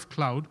pillar of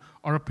cloud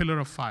or a pillar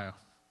of fire.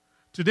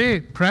 Today,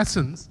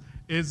 presence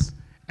is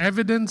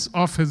evidence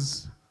of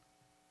His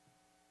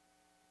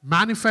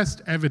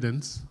manifest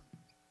evidence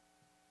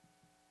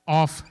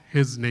of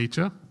His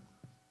nature.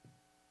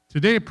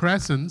 Today,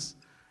 presence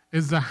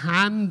is the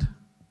hand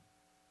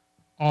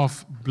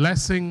of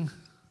blessing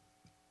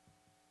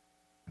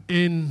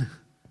in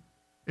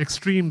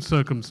extreme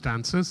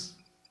circumstances.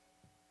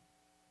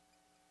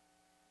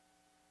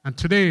 And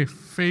today,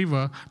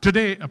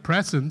 a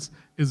presence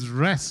is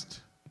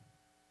rest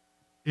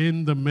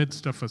in the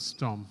midst of a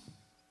storm.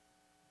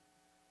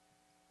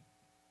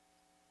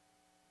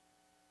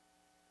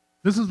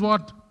 This is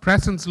what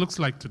presence looks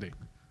like today.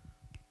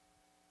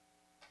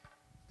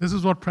 This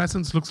is what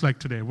presence looks like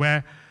today,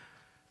 where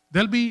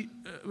there'll be,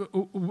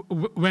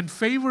 when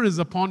favor is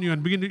upon you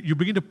and you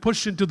begin to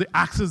push into the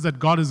access that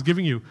God is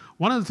giving you,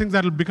 one of the things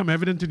that will become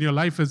evident in your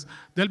life is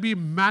there'll be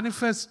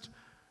manifest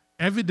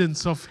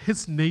evidence of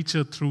His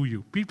nature through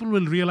you. People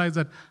will realize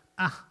that,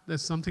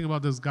 there's something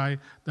about this guy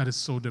that is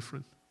so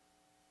different.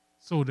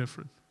 So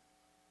different.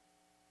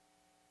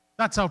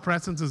 That's how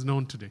presence is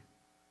known today.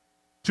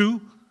 2,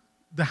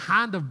 the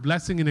hand of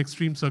blessing in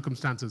extreme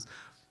circumstances.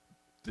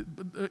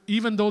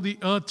 Even though the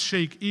earth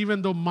shake,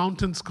 even though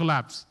mountains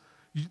collapse,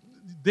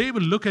 they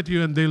will look at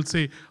you and they'll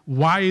say,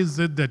 why is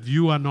it that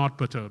you are not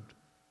perturbed?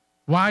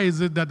 Why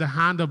is it that the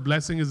hand of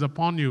blessing is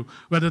upon you,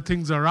 whether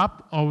things are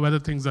up or whether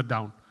things are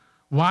down?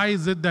 Why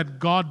is it that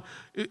God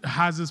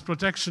has His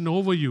protection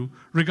over you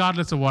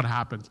regardless of what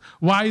happens?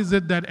 Why is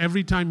it that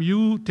every time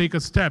you take a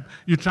step,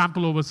 you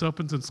trample over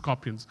serpents and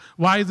scorpions?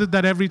 Why is it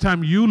that every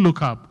time you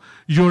look up,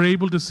 you're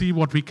able to see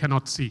what we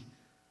cannot see?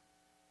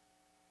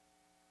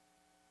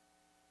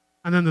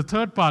 And then the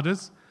third part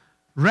is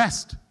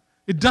rest.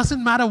 It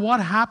doesn't matter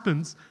what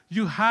happens,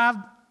 you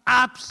have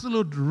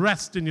absolute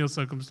rest in your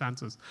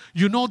circumstances.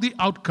 You know the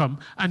outcome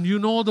and you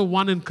know the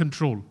one in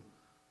control.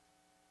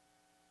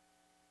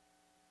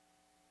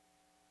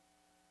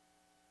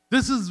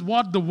 This is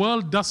what the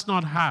world does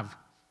not have.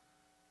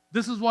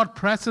 This is what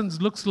presence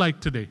looks like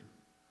today.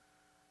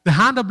 The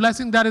hand of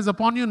blessing that is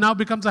upon you now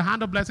becomes a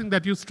hand of blessing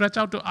that you stretch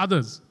out to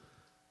others.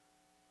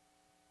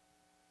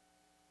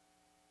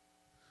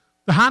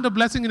 The hand of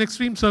blessing in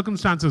extreme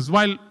circumstances.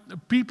 While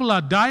people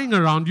are dying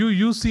around you,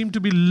 you seem to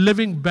be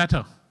living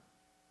better.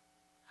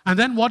 And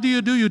then what do?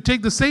 You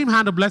take the same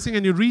hand of blessing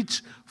and you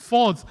reach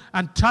forth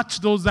and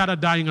touch those that are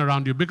dying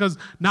around you. Because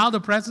now the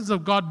presence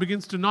of God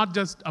begins to not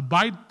just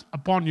abide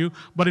upon you,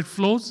 but it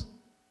flows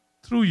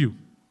through you.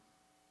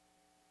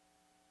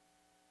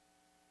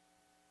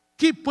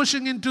 Keep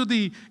pushing into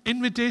the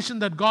invitation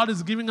that God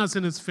is giving us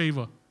in His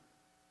favor.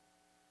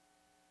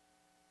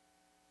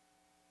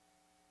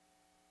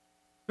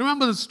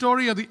 Remember the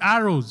story of the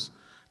arrows.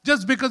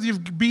 Just because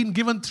you've been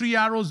given 3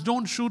 arrows,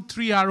 don't shoot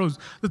 3 arrows.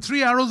 The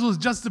 3 arrows was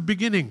just the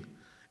beginning.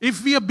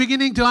 If we are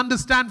beginning to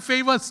understand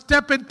favor,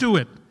 step into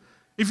it.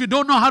 If you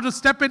don't know how to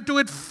step into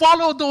it,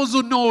 follow those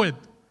who know it.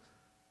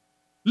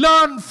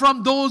 Learn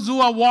from those who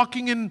are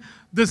walking in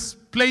this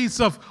place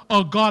of,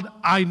 oh God,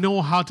 I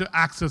know how to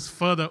access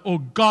further. Oh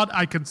God,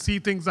 I can see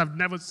things I've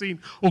never seen.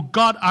 Oh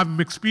God, I'm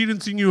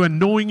experiencing you and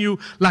knowing you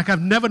like I've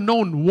never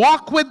known.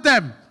 Walk with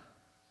them.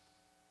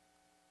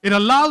 It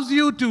allows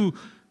you to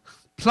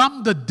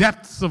plumb the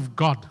depths of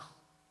God.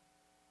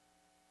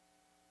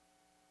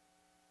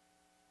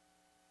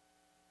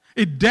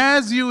 It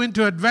dares you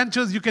into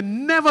adventures you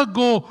can never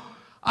go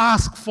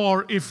ask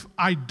for if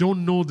I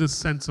don't know this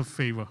sense of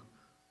favor.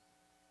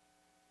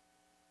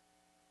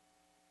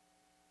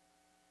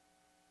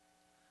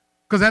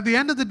 Because at the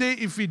end of the day,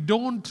 if we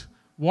don't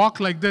walk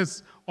like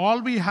this,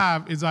 all we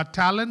have is our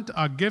talent,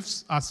 our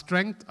gifts, our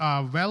strength,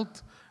 our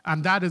wealth,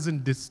 and that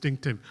isn't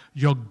distinctive.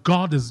 Your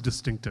God is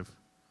distinctive.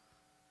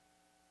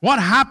 What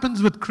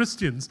happens with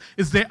Christians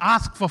is they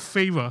ask for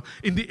favor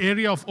in the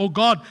area of, oh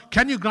God,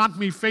 can you grant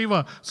me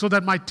favor so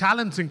that my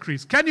talents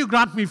increase? Can you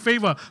grant me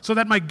favor so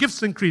that my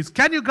gifts increase?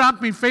 Can you grant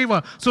me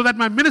favor so that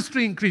my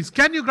ministry increase?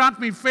 Can you grant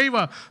me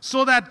favor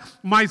so that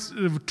my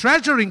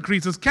treasure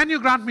increases? Can you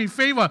grant me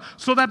favor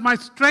so that my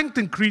strength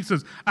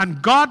increases?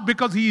 And God,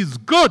 because He is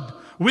good,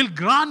 will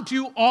grant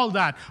you all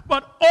that.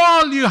 But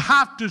all you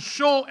have to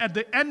show at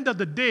the end of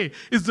the day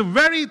is the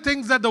very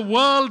things that the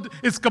world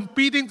is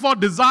competing for,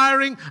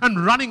 desiring,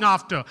 and running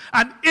after.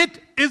 And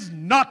it is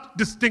not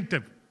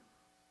distinctive.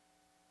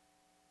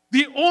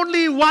 The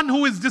only one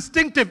who is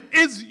distinctive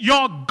is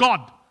your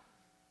God.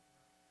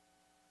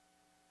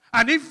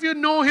 And if you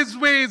know His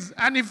ways,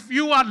 and if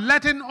you are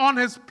let in on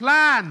His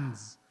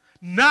plans,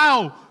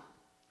 now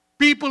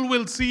people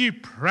will see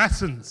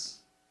presence.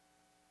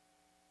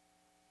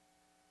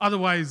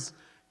 Otherwise,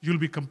 you'll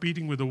be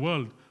competing with the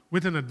world.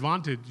 With an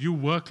advantage, you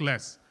work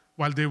less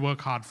while they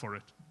work hard for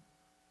it.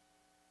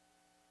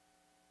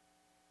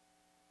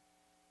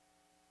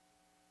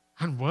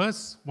 And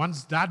worse,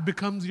 once that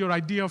becomes your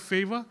idea of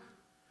favor,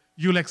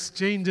 you'll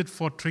exchange it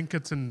for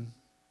trinkets and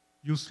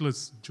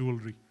useless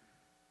jewelry.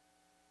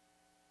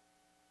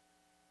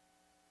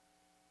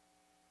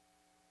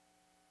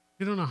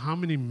 You don't know how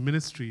many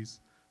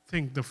ministries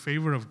think the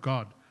favor of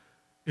God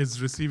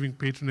is receiving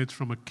patronage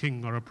from a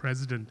king or a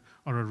president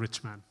or a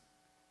rich man.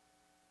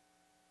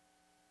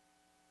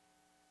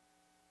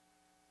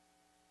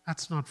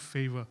 That's not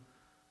favor.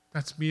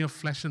 That's mere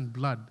flesh and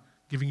blood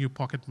giving you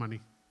pocket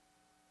money.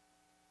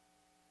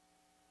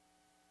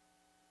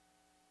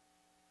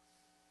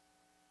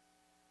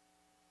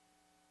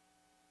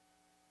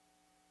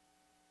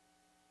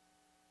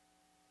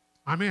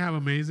 I may have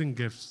amazing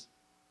gifts.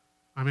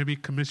 I may be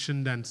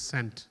commissioned and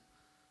sent.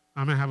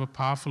 I may have a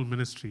powerful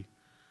ministry.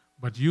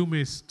 But you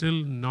may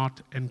still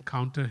not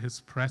encounter His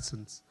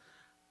presence.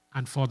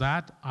 And for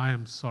that, I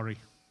am sorry.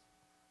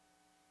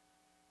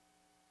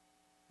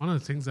 One of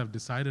the things I've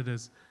decided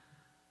is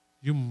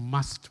you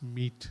must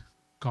meet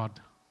God.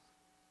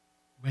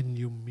 when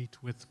you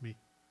meet with me.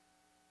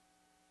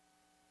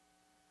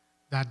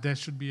 That there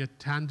should be a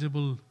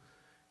tangible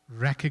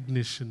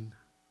recognition,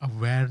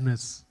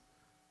 awareness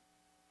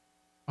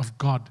of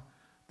God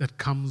that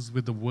comes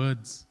with the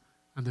words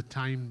and the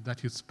time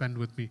that you spend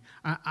with me.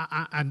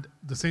 And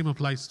the same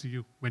applies to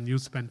you when you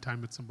spend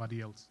time with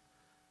somebody else.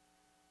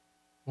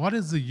 What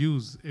is the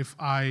use if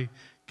I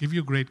give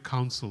you great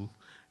counsel,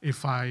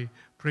 if I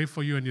pray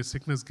for you and your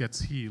sickness gets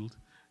healed,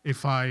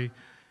 if I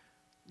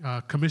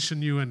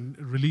commission you and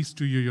release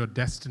to you your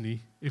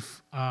destiny,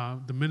 if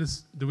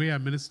the way I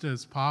minister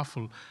is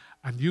powerful,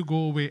 and you go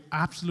away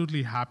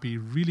absolutely happy,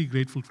 really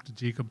grateful to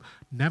Jacob,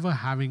 never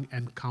having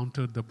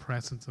encountered the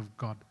presence of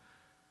God?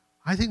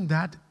 I think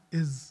that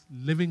is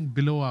living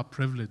below our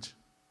privilege.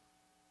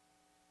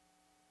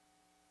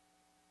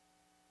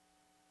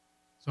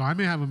 So I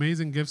may have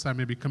amazing gifts, I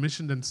may be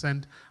commissioned and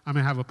sent, I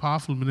may have a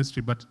powerful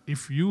ministry, but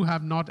if you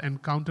have not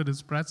encountered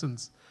His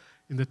presence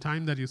in the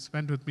time that you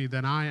spent with me,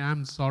 then I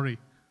am sorry.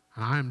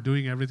 And I am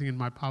doing everything in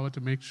my power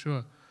to make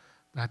sure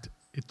that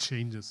it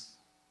changes.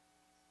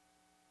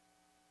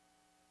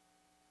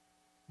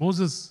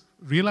 Moses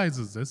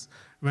realizes this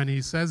when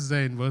he says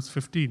there in verse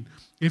 15,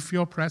 if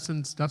your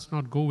presence does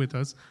not go with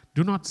us,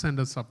 do not send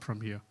us up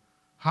from here.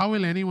 How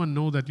will anyone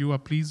know that you are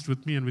pleased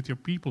with me and with your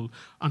people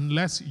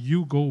unless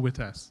you go with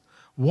us?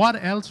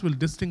 What else will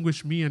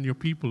distinguish me and your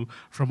people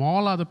from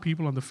all other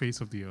people on the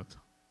face of the earth?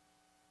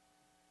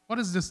 What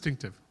is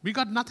distinctive? We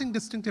got nothing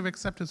distinctive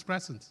except His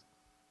presence.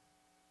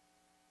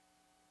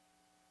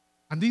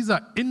 And these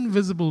are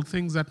invisible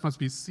things that must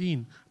be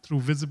seen through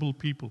visible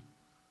people.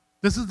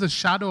 This is the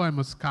shadow I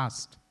must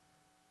cast.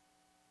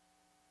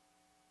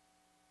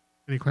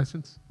 Any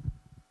questions?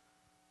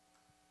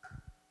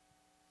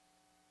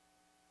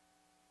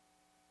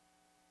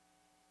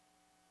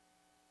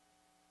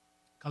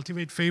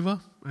 Cultivate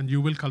favor, and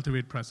you will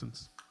cultivate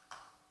presence.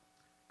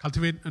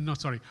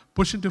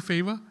 Push into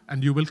favor,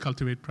 and you will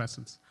cultivate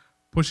presence.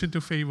 Push into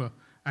favor,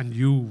 and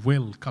you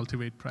will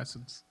cultivate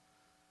presence.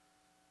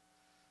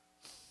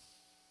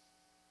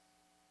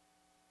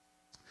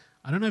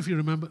 I don't know if you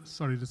remember.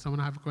 Sorry, did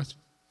someone have a question?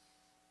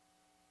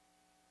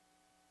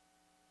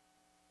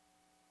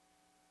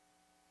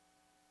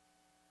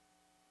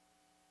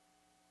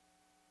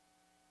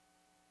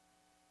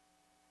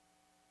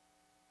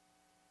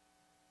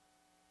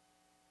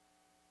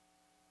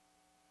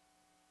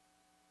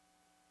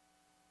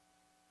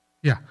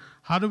 Yeah.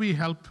 How do we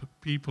help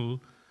people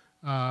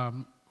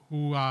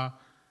who are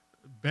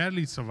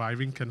barely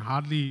surviving, can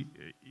hardly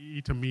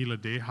eat a meal a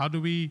day? How do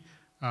we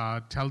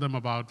tell them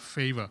about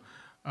favor?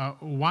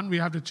 One, we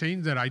have to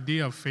change their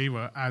idea of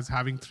favor as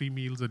having 3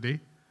 meals a day,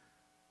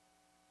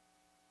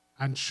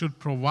 and should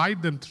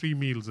provide them 3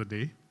 meals a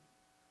day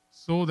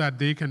so that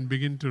they can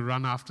begin to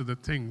run after the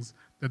things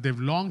that they've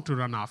longed to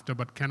run after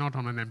but cannot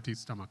on an empty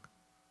stomach.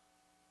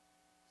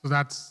 So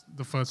that's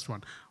the first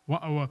one.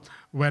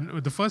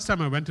 When the first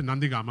time I went to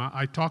Nandigama,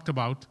 I talked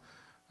about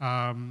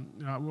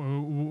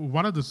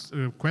one of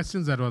the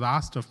questions that was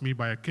asked of me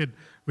by a kid,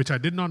 which I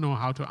did not know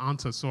how to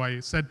answer. So I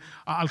said,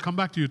 I'll come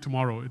back to you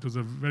tomorrow. It was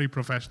a very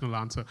professional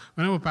answer.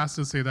 Whenever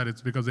pastors say that,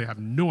 it's because they have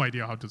no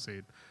idea how to say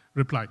it.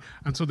 Reply.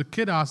 And so the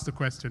kid asked the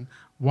question,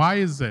 why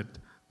is it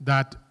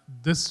that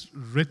this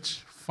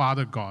rich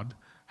Father God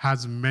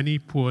has many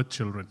poor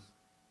children?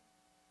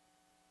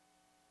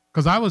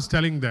 Because I was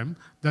telling them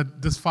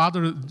that this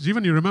Father,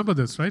 Jeevan, you remember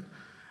this, right?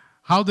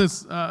 How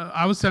this,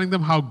 I was telling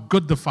them how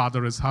good the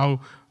Father is,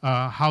 how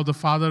the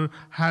Father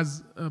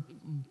has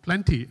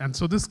plenty. And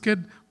so this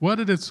kid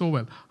worded it so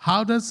well.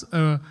 How does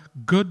a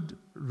good,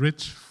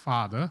 rich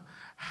Father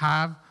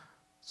have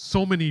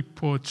so many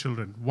poor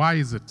children? Why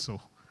is it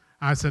so?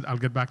 I said, I'll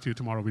get back to you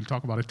tomorrow. We'll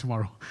talk about it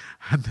tomorrow.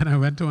 And then I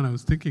went to and I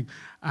was thinking.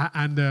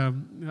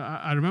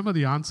 I remember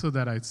the answer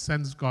that I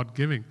sensed God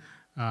giving.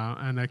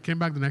 And I came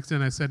back the next day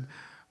and I said,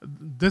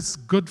 this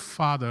good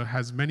father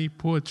has many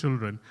poor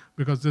children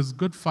because this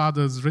good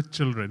father's rich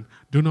children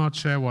do not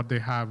share what they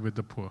have with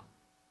the poor.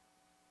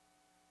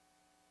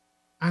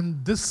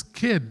 And this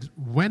kid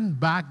went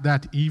back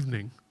that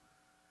evening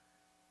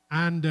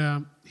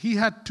and he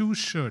had 2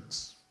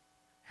 shirts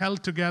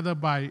held together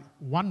by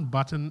 1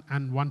 button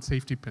and 1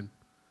 safety pin.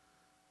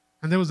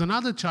 And there was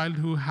another child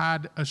who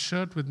had a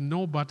shirt with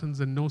no buttons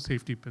and no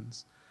safety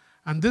pins.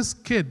 And this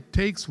kid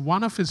takes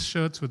one of his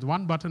shirts with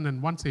 1 button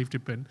and 1 safety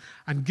pin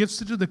and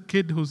gives it to the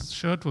kid whose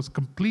shirt was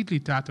completely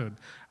tattered.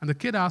 And the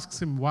kid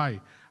asks him why.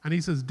 And he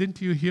says,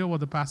 didn't you hear what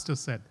the pastor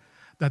said?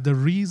 That the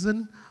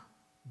reason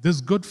this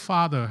good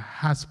father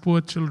has poor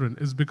children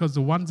is because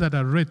the ones that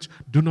are rich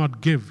do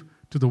not give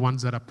to the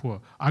ones that are poor.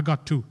 I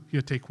got 2.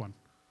 Here, take 1.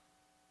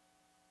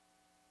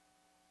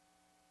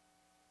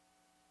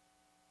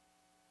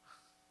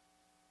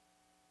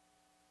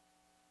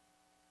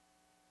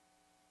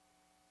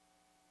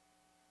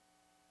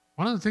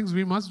 One of the things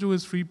we must do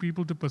is free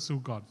people to pursue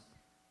God.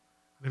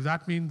 And if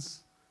that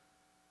means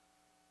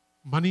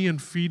money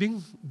and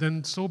feeding,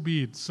 then so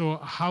be it. So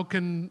how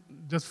can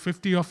just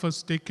 50 of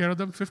us take care of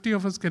them? 50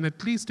 of us can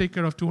at least take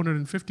care of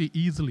 250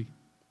 easily.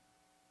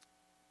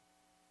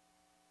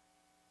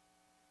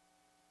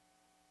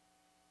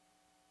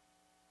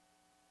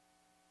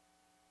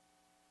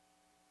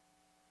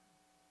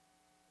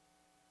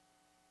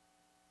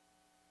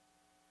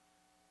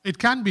 It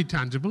can be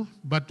tangible,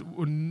 but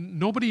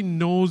nobody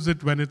knows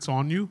it when it's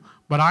on you.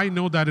 But I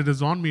know that it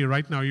is on me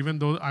right now, even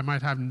though I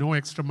might have no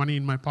extra money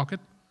in my pocket.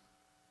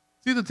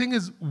 See, the thing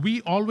is,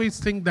 we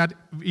always think that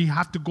we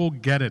have to go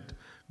get it.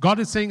 God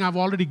is saying, I've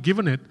already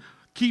given it.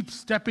 Keep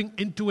stepping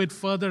into it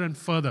further and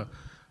further.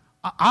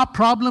 Our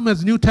problem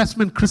as New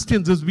Testament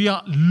Christians is we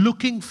are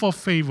looking for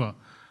favor.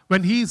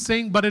 When He is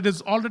saying, but it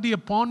is already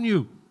upon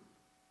you.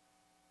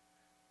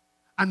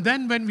 And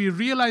then when we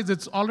realize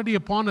it's already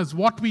upon us,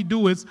 what we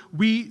do is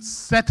we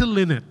settle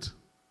in it.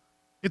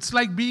 It's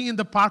like being in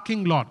the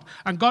parking lot.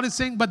 And God is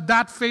saying, but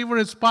that favor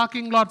is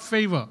parking lot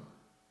favor.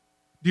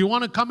 Do you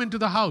want to come into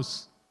the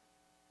house?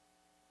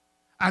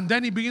 And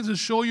then He begins to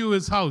show you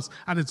His house.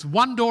 And it's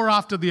one door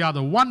after the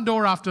other, one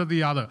door after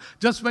the other.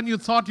 Just when you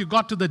thought you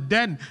got to the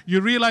den,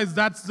 you realize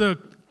that's the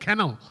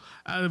kennel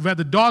where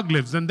the dog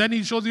lives. And then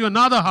He shows you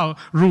another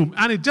room.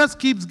 And it just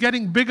keeps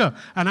getting bigger.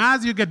 And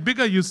as you get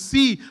bigger, you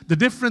see the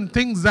different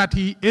things that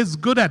He is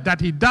good at, that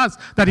He does,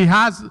 that He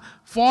has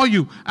for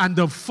you. And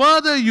the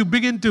further you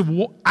begin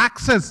to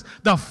access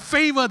the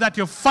favor that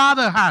your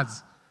Father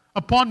has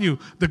upon you,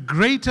 the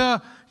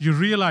greater you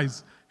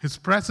realize His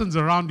presence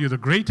around you, the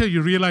greater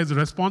you realize the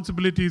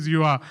responsibilities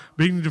you are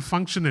beginning to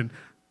function in.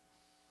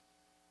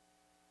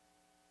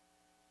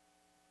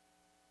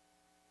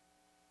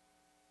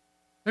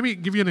 Let me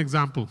give you an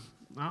example.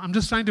 I'm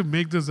just trying to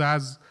make this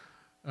as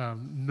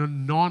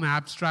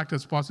non-abstract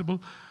as possible.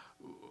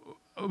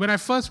 When I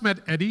first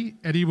met Eddie,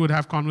 Eddie would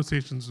have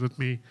conversations with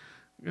me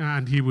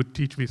and he would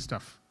teach me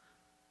stuff.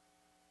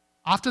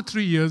 After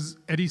 3 years,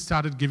 Eddie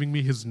started giving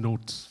me his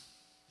notes.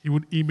 He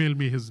would email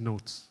me his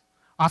notes.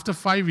 After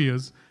 5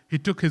 years, he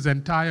took his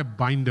entire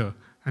binder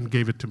and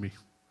gave it to me,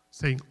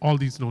 saying, all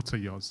these notes are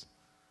yours.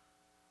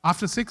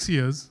 After 6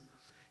 years,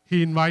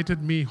 he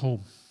invited me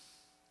home.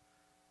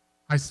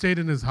 I stayed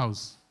in his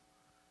house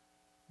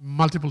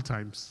multiple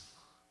times.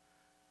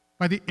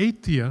 By the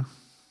 8th year,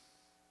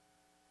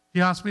 he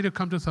asked me to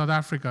come to South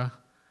Africa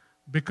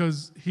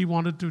because he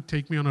wanted to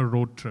take me on a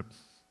road trip.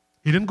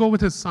 He didn't go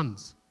with his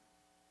sons.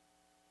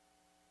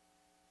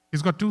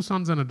 He's got 2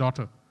 sons and a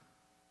daughter.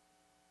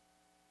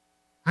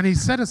 And he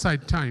set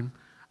aside time,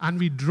 and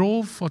we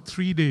drove for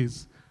 3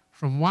 days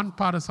from one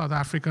part of South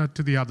Africa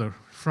to the other,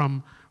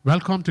 from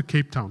Welcome to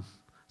Cape Town,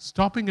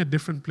 stopping at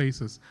different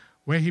places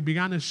where he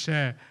began to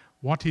share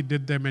what he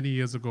did there many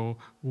years ago,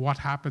 what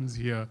happens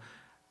here.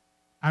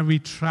 And we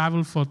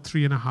traveled for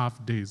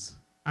 3.5 days.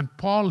 And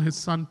Paul, his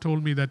son,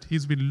 told me that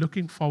he's been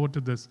looking forward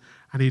to this,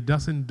 and he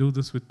doesn't do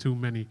this with too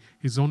many.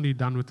 He's only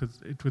done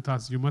it with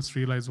us. You must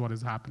realize what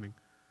is happening.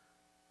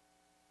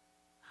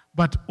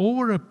 But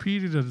over a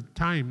period of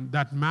time,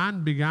 that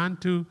man began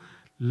to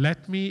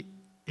let me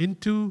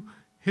into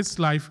his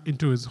life,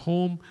 into his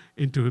home,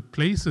 into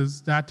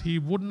places that he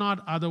would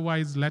not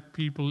otherwise let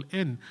people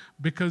in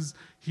because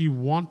he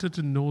wanted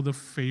to know the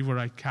favor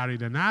I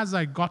carried. And as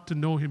I got to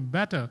know him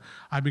better,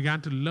 I began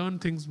to learn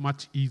things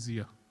much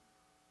easier.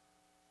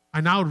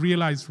 I now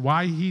realized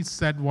why he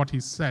said what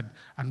he said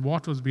and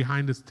what was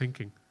behind his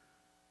thinking.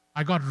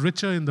 I got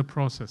richer in the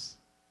process.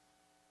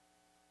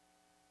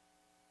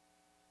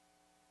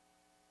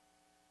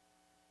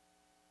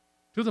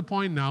 To the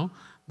point now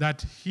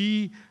that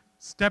he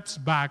steps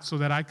back so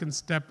that I can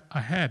step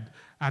ahead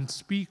and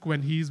speak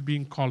when he's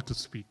being called to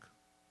speak.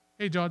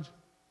 Hey, George.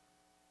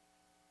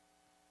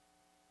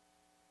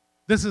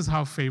 This is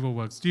how favor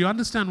works. Do you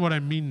understand what I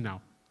mean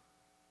now?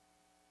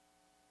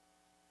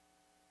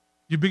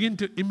 You begin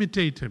to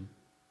imitate him.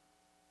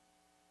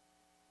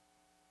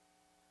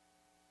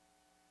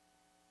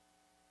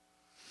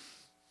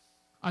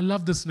 I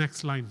love this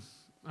next line.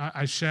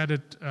 I shared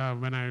it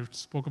when I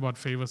spoke about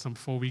favor some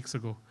 4 weeks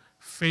ago.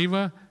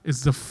 Favor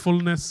is the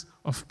fullness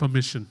of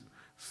permission.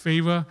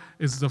 Favor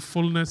is the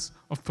fullness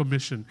of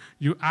permission.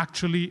 You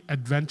actually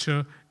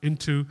adventure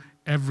into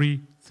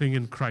everything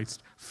in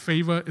Christ.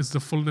 Favor is the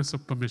fullness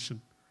of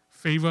permission.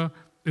 Favor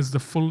is the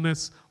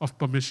fullness of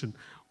permission.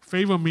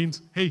 Favor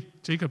means, hey,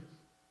 Jacob,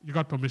 you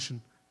got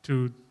permission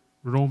to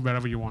roam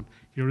wherever you want.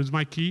 Here is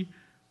my key.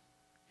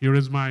 Here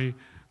is my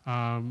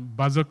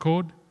buzzer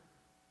code.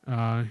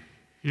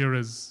 Here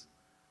is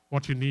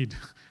what you need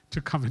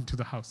to come into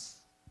the house.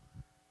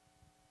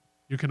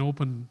 You can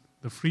open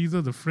the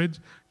freezer, the fridge.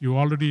 You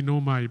already know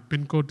my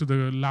PIN code to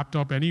the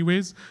laptop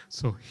anyways.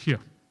 So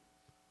here.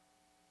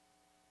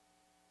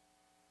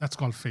 That's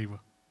called favor.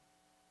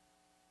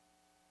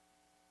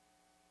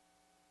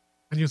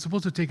 And you're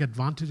supposed to take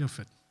advantage of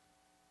it.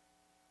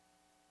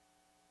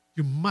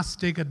 You must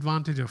take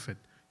advantage of it.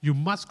 You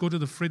must go to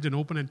the fridge and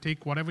open and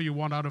take whatever you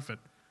want out of it.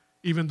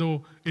 Even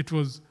though it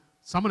was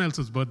someone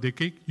else's birthday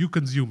cake, you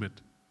consume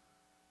it.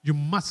 You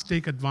must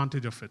take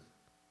advantage of it.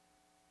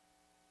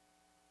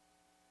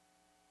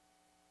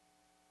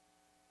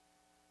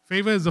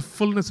 Favor is the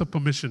fullness of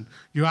permission.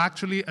 You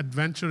actually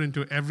adventure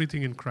into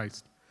everything in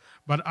Christ.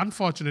 But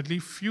unfortunately,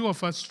 few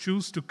of us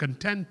choose to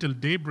contend till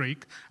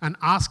daybreak and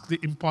ask the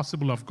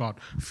impossible of God.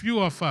 Few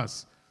of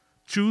us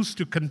choose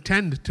to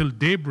contend till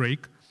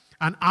daybreak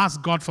and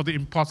ask God for the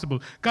impossible.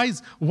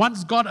 Guys,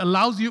 once God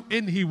allows you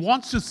in, He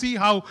wants to see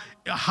how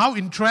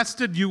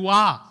interested you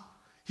are.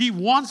 He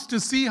wants to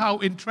see how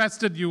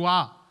interested you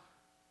are.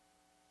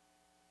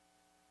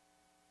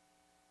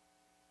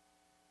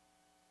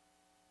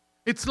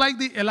 It's like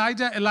the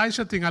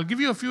Elijah-Elisha thing. I'll give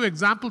you a few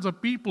examples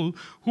of people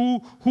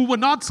who were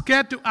not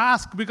scared to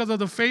ask because of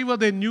the favor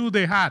they knew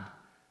they had.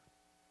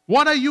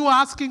 What are you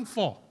asking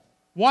for?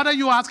 What are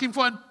you asking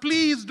for? And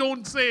please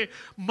don't say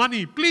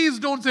money. Please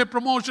don't say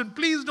promotion.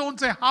 Please don't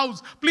say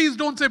house. Please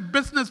don't say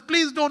business.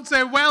 Please don't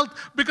say wealth,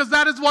 because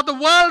that is what the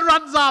world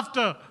runs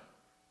after.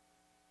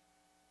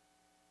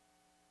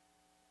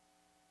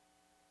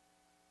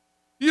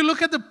 You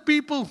look at the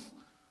people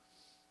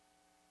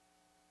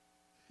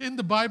in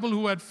the Bible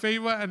who had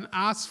favor and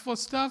asked for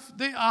stuff.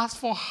 They asked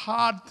for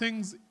hard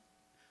things,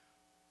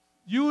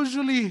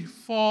 usually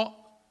for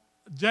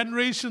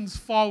generations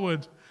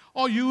forward,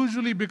 or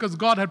usually because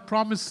God had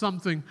promised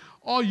something,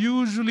 or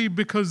usually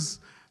because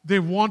they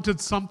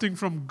wanted something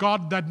from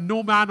God that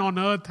no man on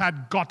earth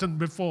had gotten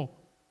before.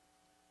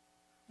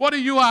 What are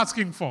you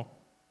asking for?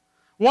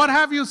 What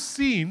have you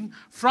seen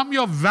from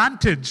your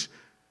vantage,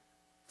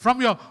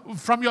 from your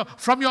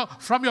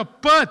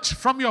perch,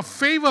 from your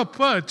favor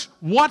perch?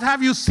 What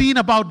have you seen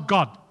about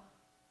God?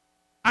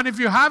 And if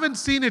you haven't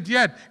seen it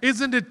yet,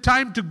 isn't it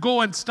time to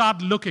go and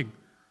start looking?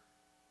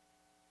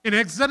 In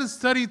Exodus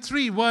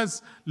 33,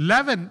 verse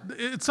 11,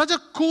 it's such a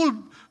cool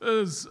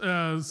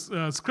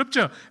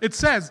scripture. It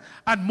says,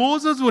 and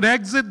Moses would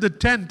exit the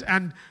tent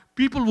and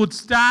people would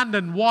stand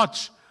and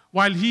watch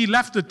while he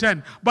left the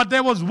tent. But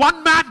there was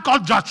one man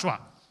called Joshua.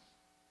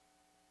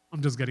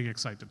 I'm just getting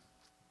excited.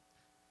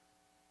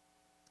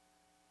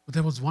 But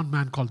there was one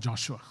man called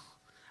Joshua,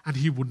 and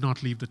he would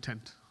not leave the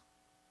tent.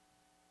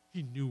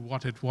 He knew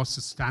what it was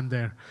to stand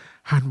there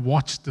and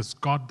watch this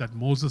God that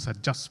Moses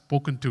had just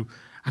spoken to.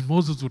 And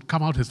Moses would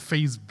come out, his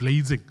face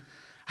blazing.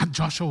 And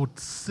Joshua would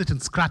sit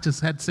and scratch his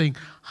head saying,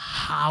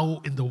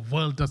 how in the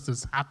world does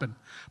this happen?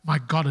 My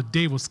God, a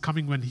day was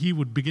coming when he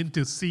would begin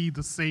to see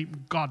the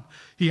same God.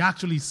 He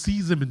actually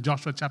sees him in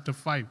Joshua chapter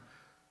 5.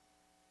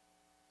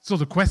 So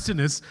the question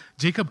is,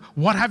 Jacob,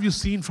 what have you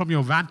seen from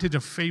your vantage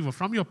of favor?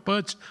 From your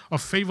perch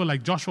of favor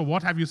like Joshua,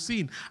 what have you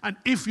seen? And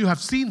if you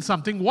have seen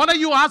something, what are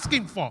you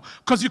asking for?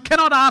 Because you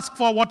cannot ask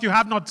for what you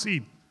have not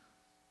seen.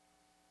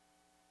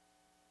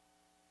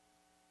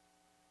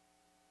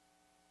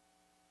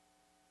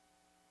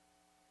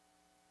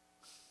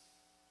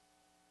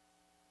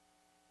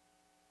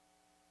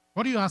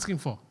 What are you asking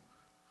for?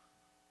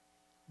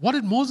 What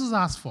did Moses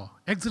ask for?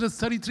 Exodus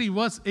 33,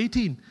 verse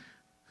 18.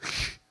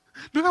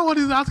 Look at what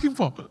he's asking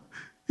for.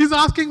 He's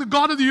asking the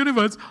God of the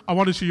universe, I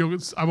want to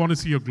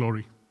see your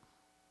glory.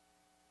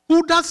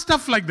 Who does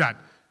stuff like that?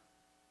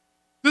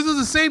 This is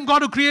the same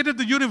God who created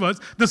the universe,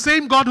 the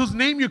same God whose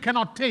name you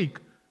cannot take,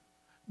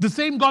 the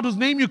same God whose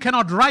name you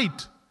cannot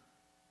write,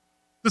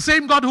 the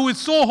same God who is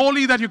so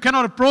holy that you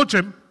cannot approach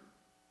him.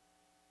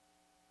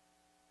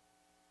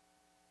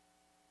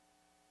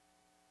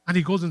 And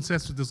he goes and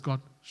says to this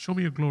God, show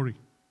me your glory.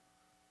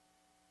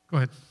 Go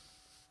ahead.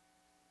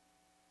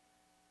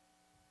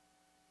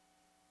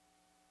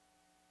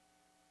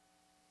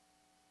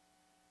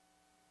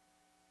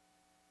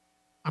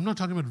 I'm not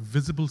talking about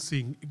visible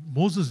seeing.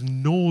 Moses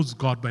knows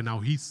God by now.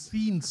 He's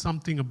seen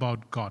something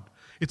about God.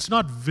 It's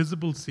not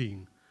visible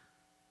seeing.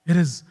 It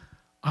is,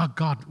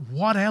 God,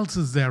 what else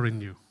is there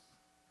in you?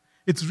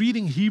 It's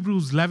reading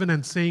Hebrews 11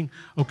 and saying,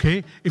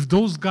 okay, if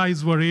those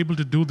guys were able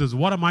to do this,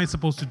 what am I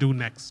supposed to do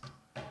next?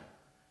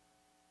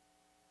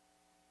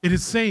 It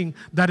is saying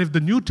that if the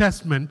New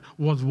Testament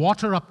was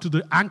water up to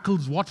the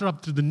ankles, water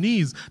up to the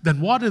knees,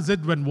 then what is it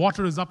when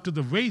water is up to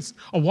the waist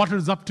or water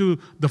is up to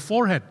the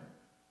forehead?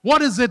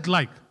 What is it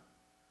like?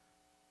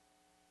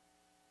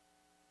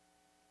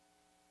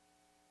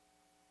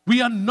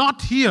 We are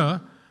not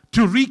here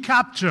to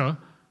recapture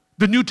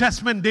the New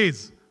Testament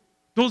days.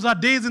 Those are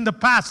days in the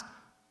past.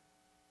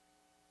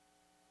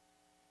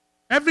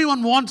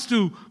 Everyone wants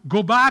to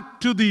go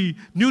back to the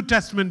New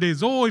Testament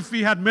days. Oh, if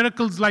we had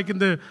miracles like in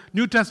the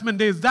New Testament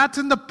days, that's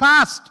in the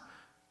past.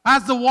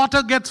 As the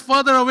water gets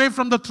further away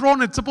from the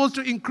throne, it's supposed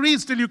to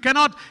increase till you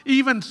cannot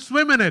even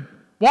swim in it,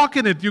 walk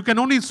in it. You can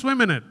only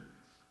swim in it.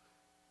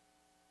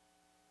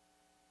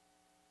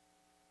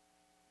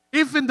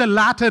 If in the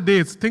latter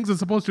days things are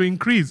supposed to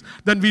increase,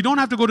 then we don't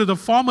have to go to the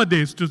former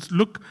days to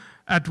look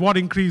at what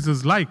increase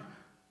is like.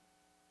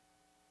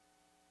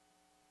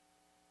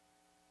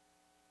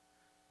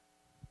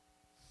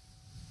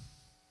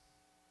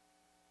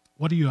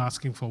 What are you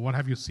asking for? What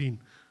have you seen?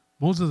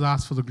 Moses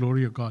asked for the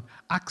glory of God.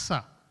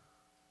 Aksah,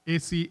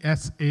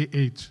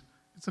 A-C-S-A-H.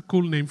 It's a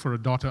cool name for a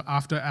daughter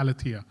after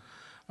Alethea.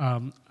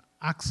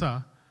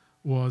 Aksah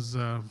was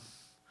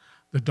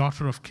the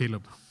daughter of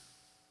Caleb.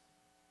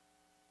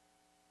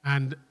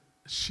 And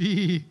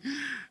she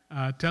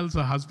tells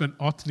her husband,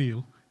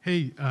 Othniel,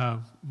 hey,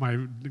 my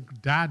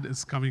dad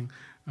is coming.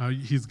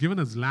 He's given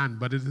us land,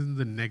 but it is in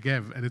the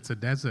Negev, and it's a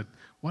desert.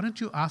 Why don't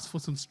you ask for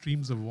some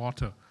streams of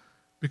water?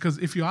 Because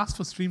if you ask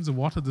for streams of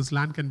water, this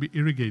land can be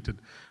irrigated.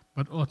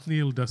 But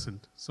Othniel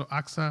doesn't. So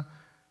Aksah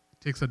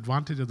takes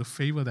advantage of the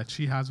favor that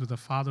she has with her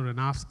father and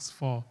asks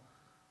for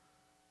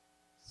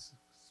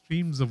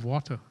streams of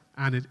water,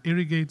 and it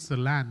irrigates the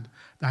land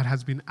that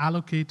has been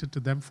allocated to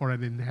them for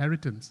an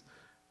inheritance,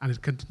 and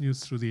it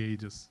continues through the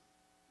ages.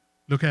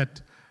 Look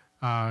at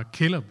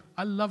Caleb.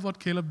 I love what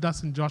Caleb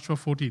does in Joshua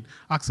 14.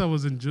 Aksa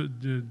was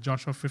in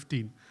Joshua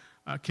 15.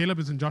 Caleb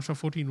is in Joshua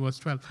 14, verse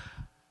 12.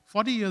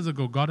 40 years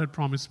ago, God had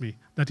promised me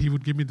that he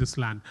would give me this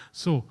land.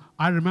 So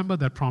I remember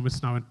that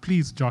promise now. And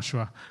please,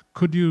 Joshua,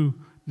 could you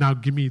now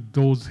give me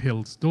those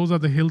hills? Those are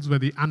the hills where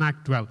the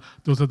Anak dwell.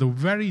 Those are the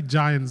very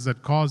giants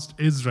that caused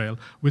Israel,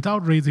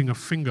 without raising a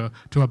finger,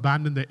 to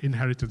abandon their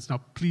inheritance.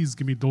 Now, please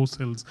give me those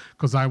hills,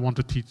 because I want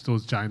to teach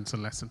those giants a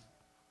lesson.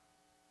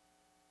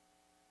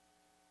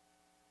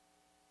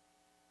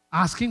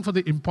 Asking for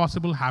the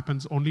impossible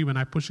happens only when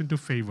I push into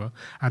favor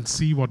and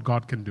see what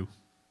God can do.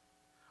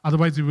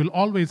 Otherwise, we will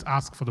always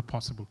ask for the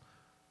possible.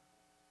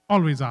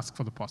 Always ask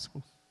for the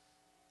possible.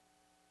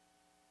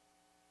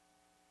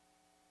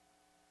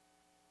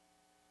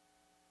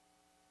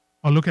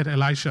 Or look at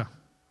Elisha.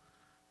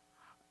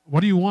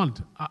 What do you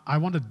want? I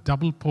want a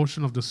double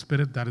portion of the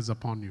Spirit that is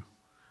upon you.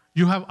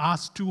 You have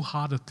asked too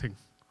hard a thing.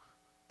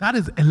 That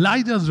is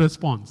Elijah's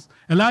response.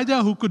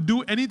 Elijah, who could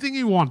do anything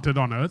he wanted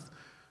on earth,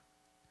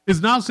 is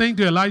now saying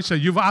to Elisha,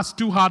 you've asked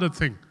too hard a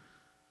thing.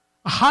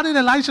 How did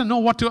Elisha know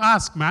what to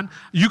ask, man?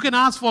 You can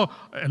ask for,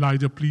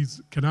 Elijah,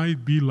 please, can I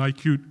be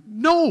like you?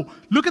 No,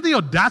 look at the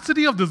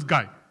audacity of this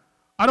guy.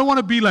 I don't want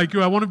to be like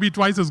you. I want to be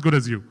twice as good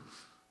as you.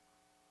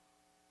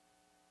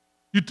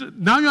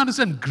 Now you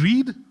understand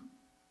greed?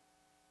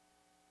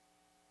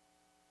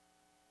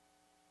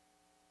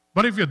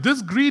 But if you're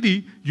this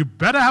greedy, you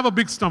better have a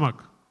big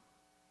stomach.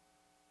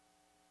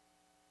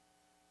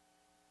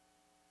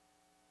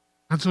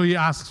 And so he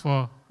asks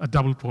for a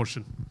double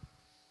portion.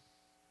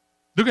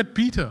 Look at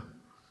Peter.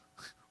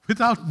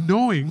 Without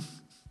knowing,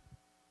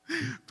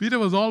 Peter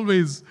was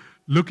always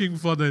looking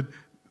for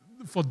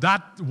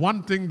that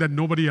one thing that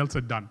nobody else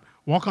had done.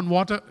 Walk on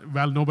water?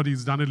 Well,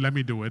 nobody's done it. Let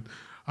me do it.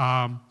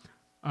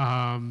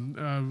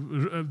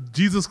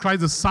 Jesus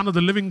Christ, the Son of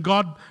the living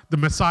God, the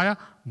Messiah.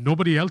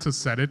 Nobody else has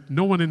said it.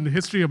 No one in the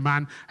history of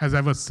man has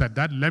ever said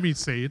that. Let me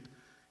say it.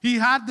 He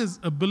had this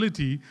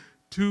ability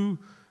to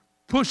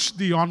push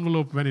the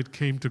envelope when it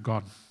came to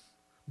God.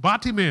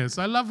 Bartimaeus,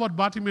 I love what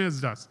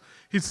Bartimaeus does.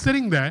 He's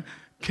sitting there,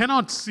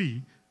 cannot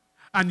see,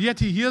 and yet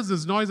he hears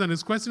this noise, and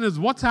his question is,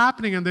 what's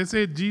happening? And they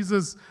say,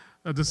 Jesus,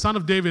 the Son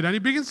of David. And he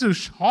begins to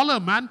holler,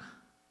 man.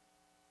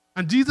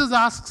 And Jesus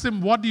asks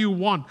him, what do you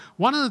want?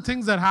 One of the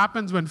things that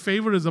happens when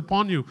favor is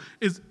upon you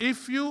is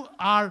if you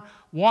are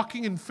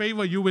walking in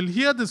favor, you will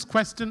hear this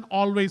question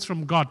always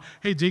from God.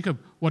 Hey, Jacob,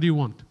 what do you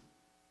want?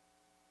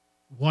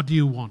 What do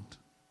you want?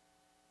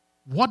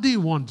 What do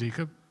you want,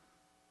 Jacob?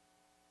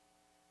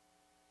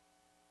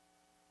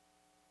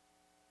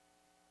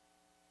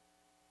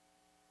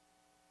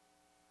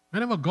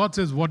 Whenever God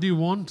says, what do you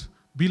want?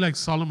 Be like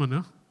Solomon,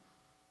 huh?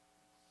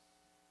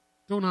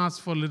 Don't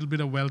ask for a little bit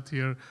of wealth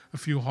here, a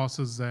few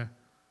horses there.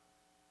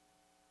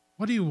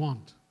 What do you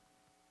want?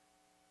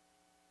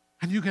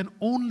 And you can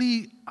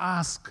only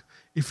ask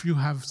if you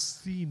have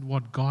seen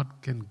what God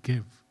can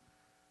give.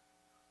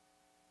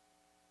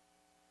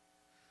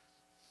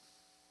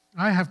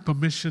 I have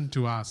permission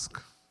to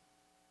ask.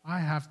 I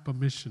have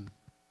permission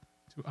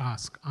to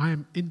ask. I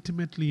am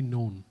intimately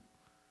known.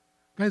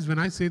 Guys, when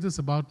I say this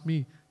about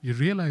me, you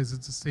realize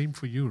it's the same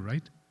for you,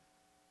 right?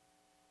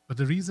 But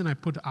the reason I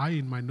put I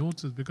in my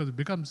notes is because it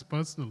becomes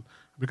personal,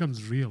 it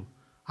becomes real.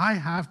 I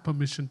have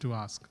permission to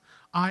ask.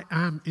 I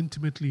am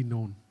intimately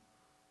known.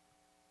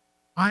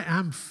 I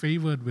am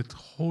favored with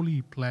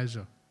holy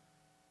pleasure.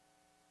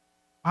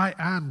 I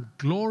am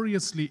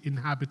gloriously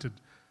inhabited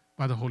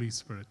by the Holy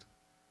Spirit.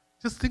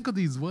 Just think of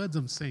these words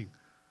I'm saying.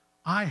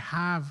 I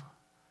have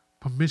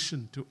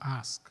permission to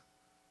ask.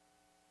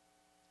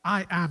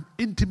 I am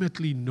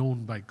intimately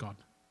known by God.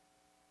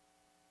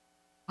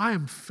 I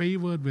am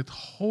favored with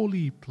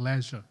holy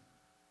pleasure.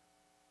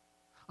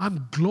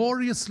 I'm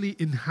gloriously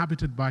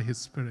inhabited by His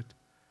Spirit.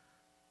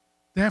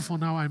 Therefore,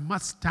 now I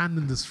must stand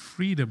in this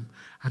freedom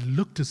and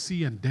look to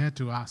see and dare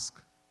to ask.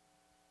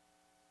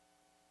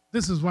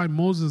 This is why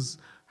Moses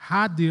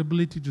had the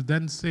ability to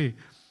then say,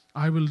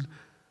 I will,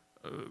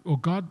 oh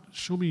God,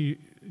 show me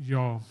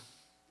your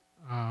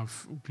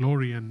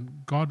glory.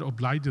 And God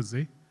obliges,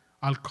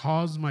 I'll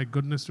cause my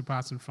goodness to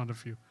pass in front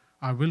of you.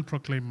 I will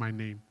proclaim my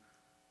name,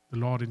 the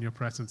Lord, in your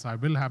presence. I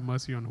will have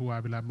mercy on who I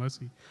will have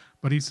mercy.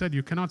 But he said,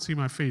 you cannot see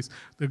my face.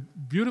 The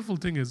beautiful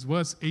thing is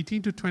verse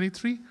 18 to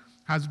 23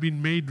 has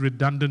been made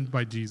redundant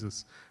by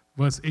Jesus.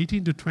 Verse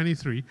 18 to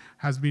 23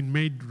 has been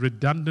made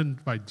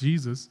redundant by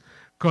Jesus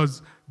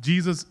because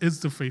Jesus is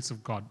the face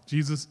of God.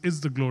 Jesus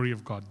is the glory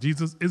of God.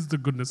 Jesus is the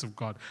goodness of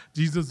God.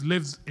 Jesus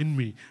lives in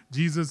me.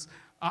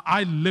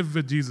 I live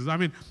with Jesus. I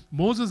mean,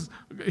 Moses,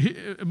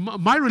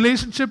 my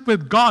relationship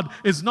with God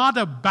is not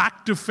a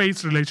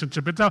back-to-face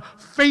relationship. It's a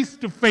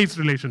face-to-face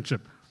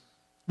relationship.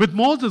 With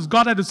Moses,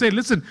 God had to say,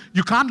 listen,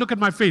 you can't look at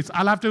my face.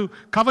 I'll have to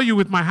cover you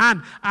with my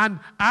hand. And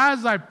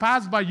as I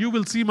pass by, you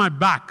will see my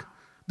back.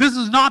 This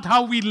is not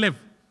how we live.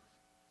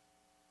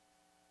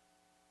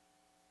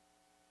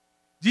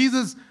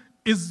 Jesus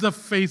is the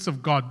face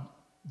of God.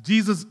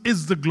 Jesus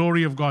is the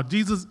glory of God.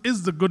 Jesus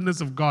is the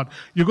goodness of God.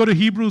 You go to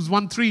Hebrews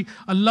 1:3.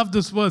 I love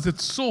this verse.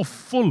 It's so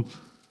full.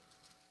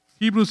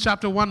 Hebrews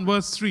chapter 1,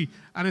 verse 3.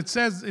 And it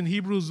says in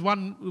Hebrews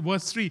 1,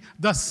 verse 3,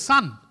 the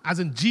Son, as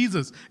in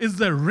Jesus, is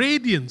the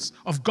radiance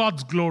of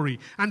God's glory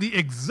and the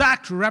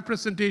exact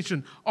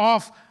representation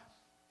of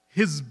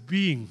His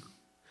being,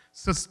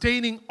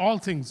 sustaining all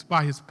things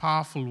by His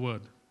powerful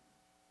word.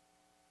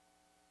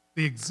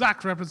 The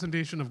exact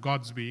representation of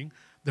God's being,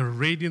 the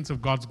radiance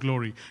of God's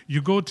glory.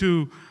 You go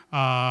to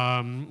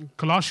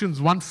Colossians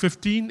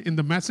 1:15 in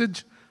the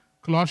Message.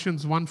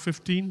 Colossians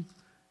 1:15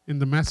 in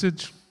the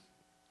Message.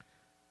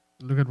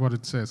 Look at what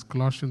it says,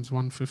 Colossians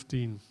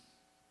 1:15.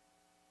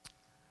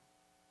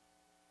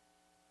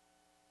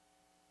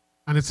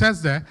 And it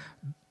says there,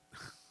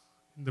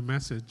 in the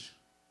Message,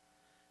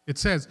 it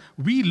says,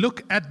 we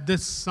look at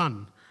this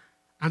Son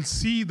and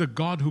see the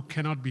God who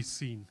cannot be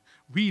seen.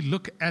 We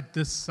look at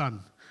this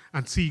Son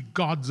and see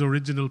God's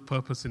original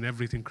purpose in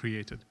everything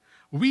created.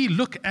 We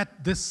look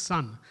at this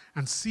Son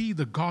and see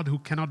the God who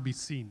cannot be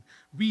seen.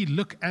 We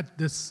look at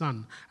this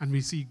Son and we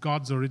see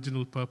God's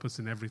original purpose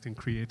in everything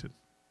created.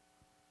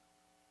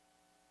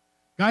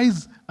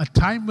 Guys, a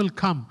time will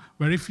come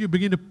where if you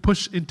begin to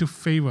push into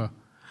favor,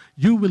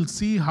 you will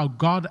see how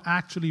God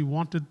actually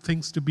wanted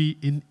things to be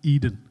in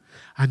Eden.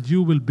 And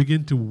you will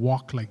begin to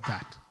walk like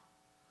that.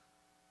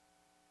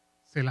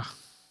 Selah.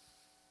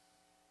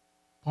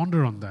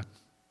 Ponder on that.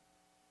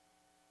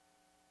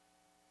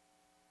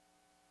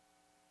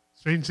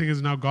 Strange thing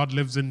is now God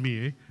lives in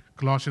me. Eh?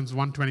 Colossians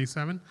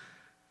 1:27.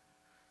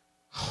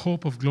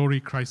 Hope of glory,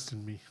 Christ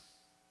in me.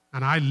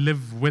 And I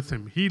live with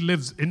Him. He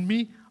lives in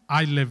me.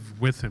 I live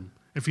with Him.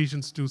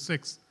 Ephesians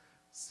 2:6.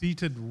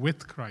 Seated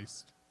with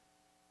Christ.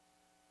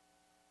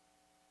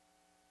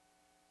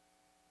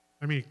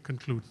 Let me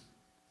conclude.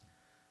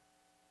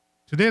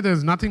 Today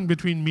there's nothing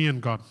between me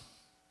and God.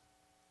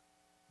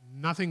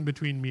 Nothing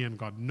between me and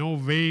God. No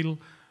veil,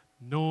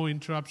 no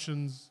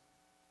interruptions.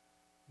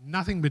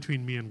 Nothing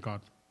between me and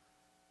God.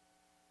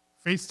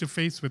 Face to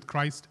face with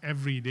Christ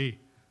every day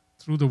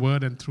through the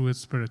Word and through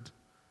His Spirit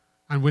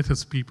and with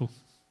His people.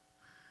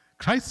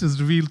 Christ is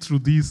revealed through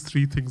these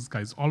three things,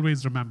 guys.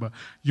 Always remember,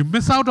 you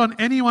miss out on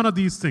any one of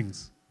these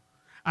things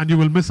and you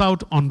will miss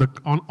out on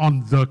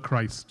the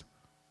Christ.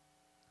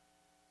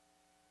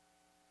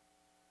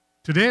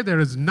 Today, there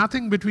is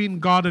nothing between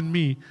God and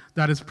me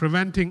that is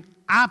preventing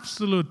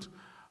absolute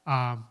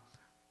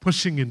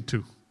pushing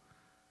into.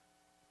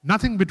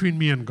 Nothing between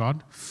me and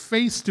God.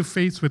 Face to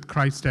face with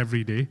Christ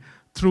every day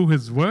through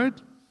His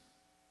Word,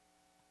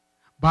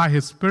 by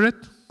His Spirit,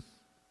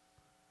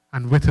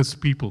 and with His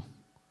people.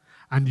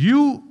 And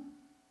you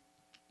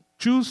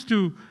choose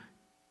to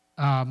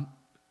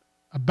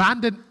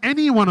abandon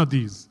any one of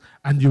these,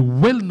 and you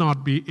will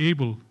not be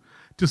able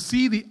to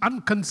see the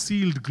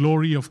unconcealed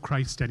glory of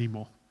Christ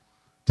anymore.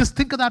 Just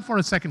think of that for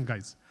a second,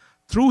 guys.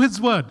 Through His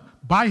Word,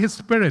 by His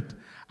Spirit,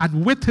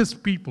 and with His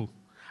people.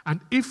 And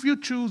if you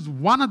choose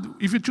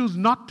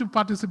not to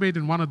participate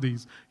in one of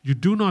these, you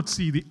do not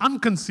see the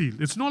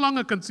unconcealed. It's no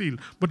longer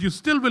concealed, but you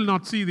still will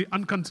not see the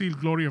unconcealed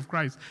glory of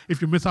Christ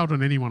if you miss out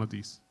on any one of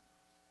these.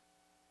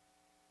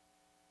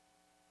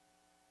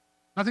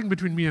 Nothing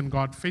between me and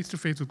God, face to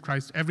face with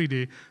Christ every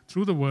day,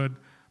 through the Word,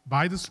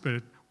 by the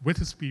Spirit, with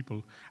His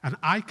people. And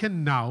I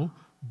can now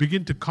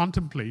begin to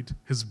contemplate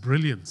His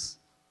brilliance,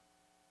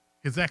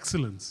 His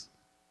excellence,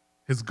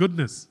 His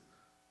goodness,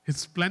 His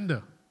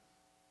splendor.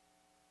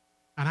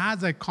 And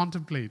as I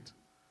contemplate,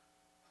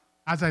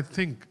 as I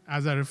think,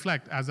 as I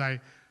reflect, as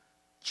I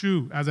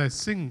chew, as I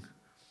sing,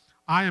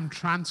 I am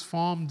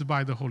transformed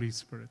by the Holy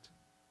Spirit.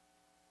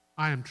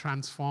 I am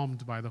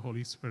transformed by the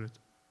Holy Spirit.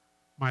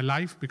 My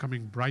life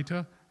becoming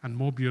brighter and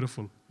more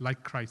beautiful,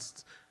 like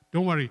Christ's.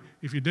 Don't worry,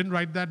 if you didn't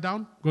write that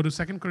down, go to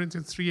 2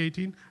 Corinthians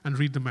 3:18 and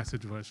read the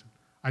Message version.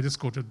 I just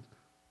quoted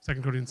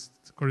 2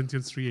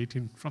 Corinthians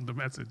 3:18 from the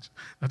Message.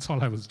 That's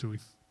all I was doing.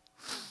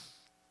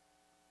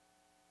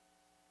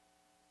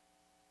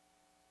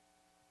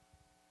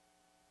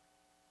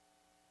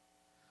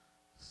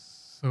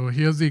 So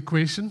here's the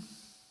equation.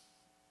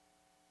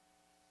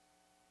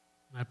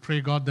 I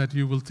pray, God, that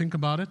you will think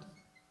about it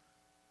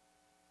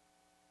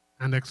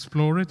and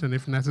explore it, and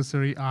if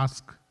necessary,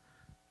 ask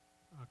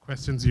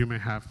questions you may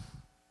have.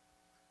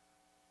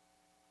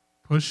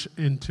 Push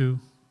into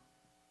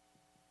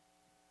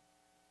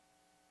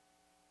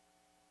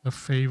the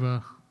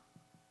favor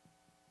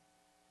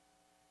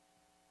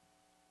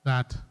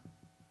that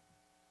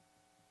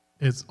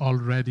is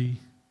already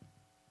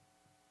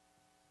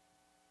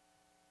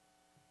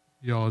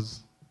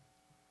yours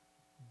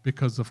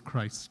because of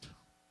Christ.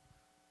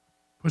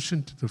 Push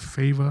into the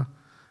favor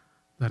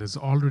that is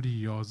already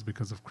yours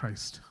because of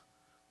Christ.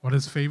 What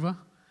is favor?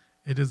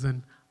 It is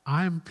an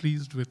I am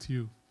pleased with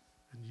you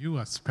and you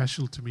are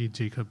special to me,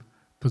 Jacob,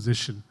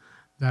 position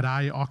that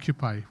I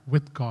occupy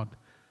with God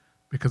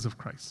because of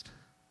Christ.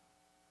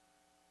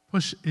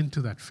 Push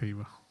into that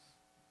favor.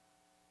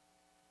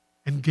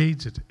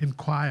 Engage it.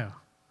 Inquire.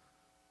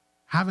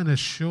 Have an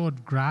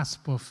assured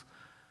grasp of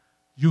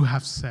you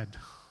have said.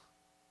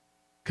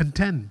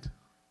 content,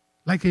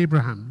 like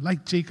Abraham,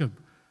 like Jacob.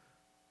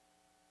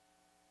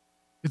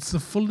 It's the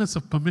fullness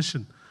of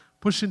permission.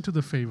 Push into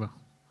the favor.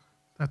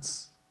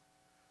 That's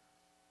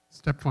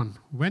step one.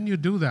 When you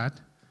do that,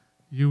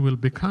 you will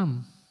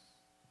become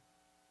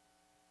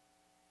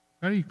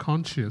very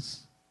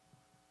conscious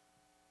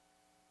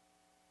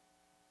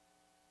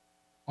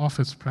of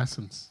His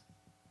presence.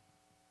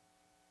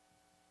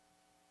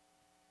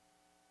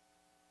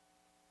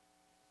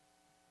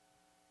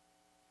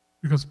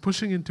 Because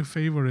pushing into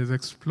favor is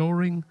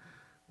exploring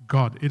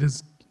God. It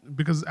is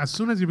because as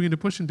soon as you begin to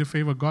push into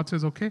favor, God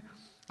says, okay,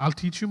 I'll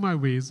teach you my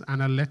ways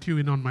and I'll let you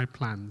in on my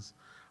plans.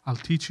 I'll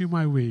teach you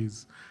my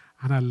ways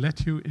and I'll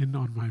let you in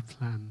on my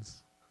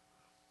plans.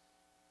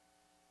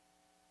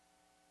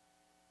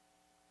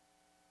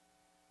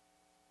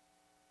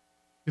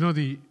 You know,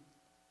 the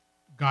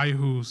guy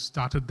who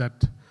started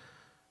that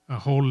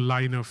whole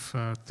line of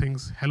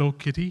things, Hello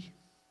Kitty?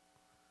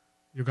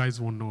 You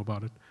guys won't know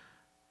about it.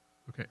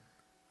 Okay.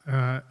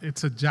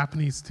 It's a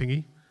Japanese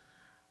thingy.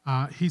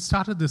 He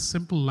started this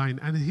simple line,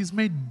 and he's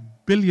made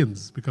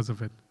billions because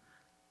of it.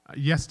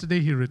 Yesterday,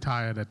 he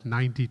retired at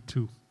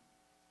 92.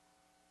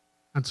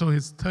 And so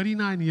his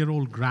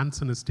 39-year-old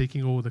grandson is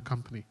taking over the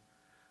company.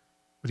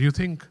 But do you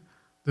think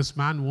this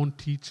man won't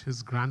teach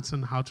his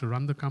grandson how to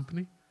run the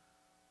company?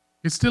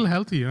 He's still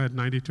healthy at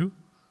 92.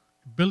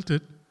 He built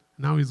it.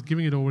 Now he's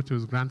giving it over to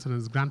his grandson, and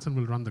his grandson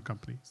will run the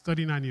company. He's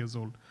 39 years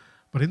old.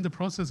 But in the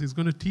process, he's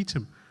going to teach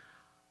him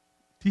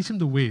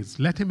the ways,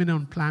 let him in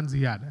on plans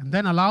he had, and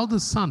then allow the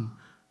son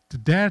to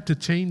dare to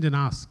change and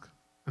ask.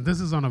 And this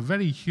is on a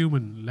very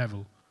human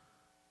level.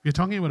 We're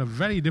talking about a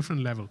very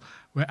different level,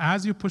 where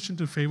as you push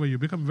into favor, you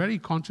become very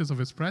conscious of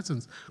His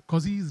presence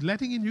because He's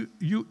letting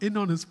you in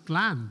on His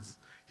plans.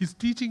 He's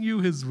teaching you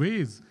His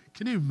ways.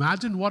 Can you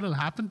imagine what will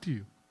happen to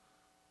you?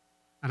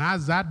 And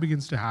as that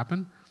begins to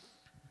happen,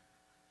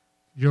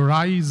 your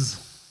eyes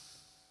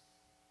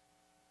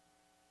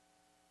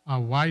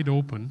are wide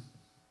open.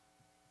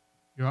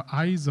 Your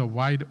eyes are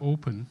wide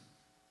open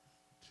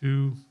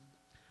to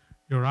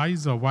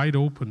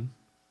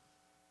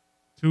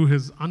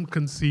His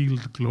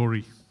unconcealed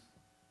glory.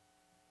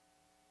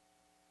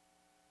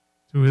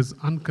 To His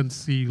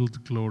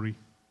unconcealed glory.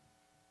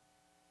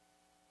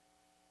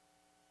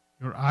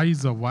 Your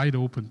eyes are wide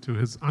open to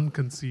His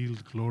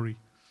unconcealed glory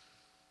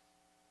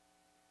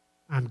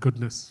and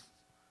goodness.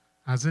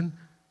 As in,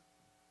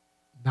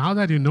 now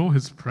that you know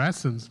His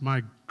presence,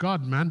 my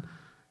God, man,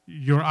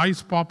 your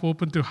eyes pop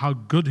open to how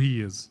good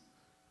He is.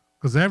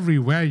 Because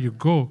everywhere you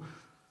go,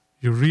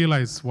 you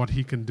realize what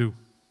He can do.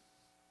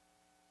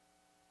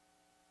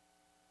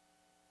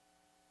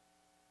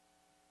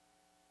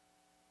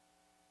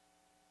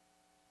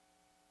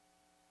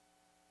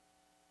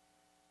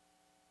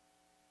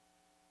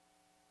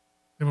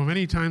 There were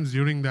many times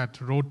during that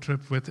road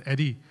trip with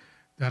Eddie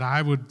that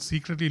I would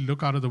secretly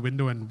look out of the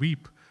window and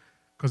weep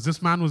because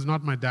this man was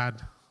not my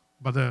dad,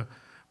 but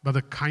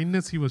the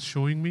kindness he was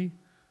showing me,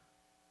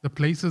 the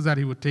places that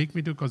he would take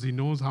me to because he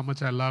knows how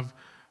much I love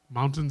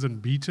mountains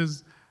and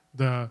beaches,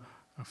 the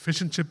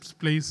fish and chips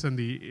place and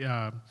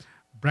the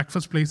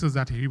breakfast places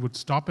that he would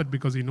stop at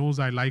because he knows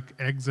I like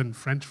eggs and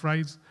French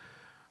fries.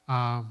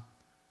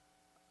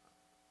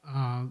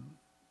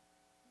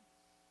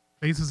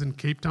 Places in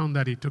Cape Town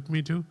that he took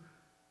me to.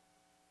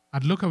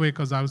 I'd look away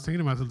because I was thinking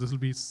to myself, this will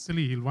be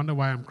silly. He'll wonder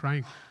why I'm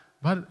crying.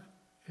 But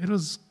it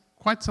was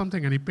quite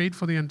something, and he paid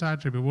for the entire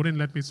trip. He wouldn't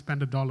let me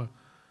spend $1.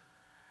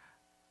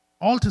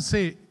 All to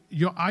say,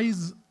 your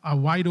eyes are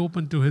wide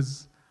open to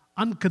His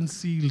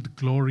unconcealed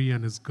glory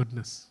and His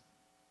goodness.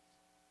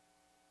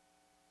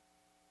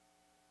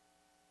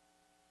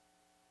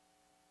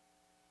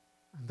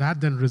 And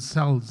that then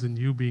results in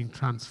you being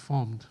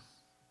transformed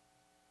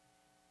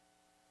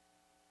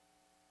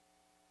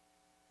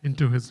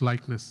into His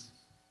likeness.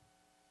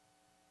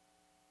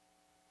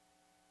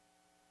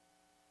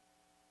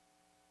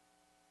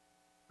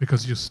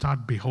 Because you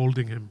start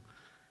beholding Him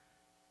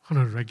on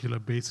a regular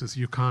basis.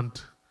 You can't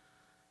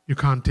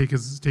take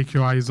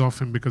your eyes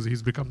off Him because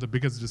He's become the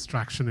biggest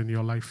distraction in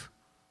your life.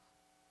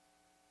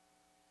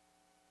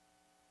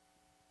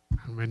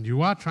 And when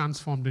you are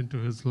transformed into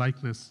His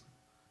likeness,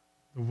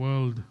 the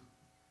world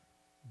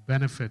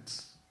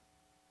benefits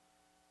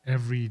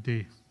every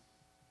day.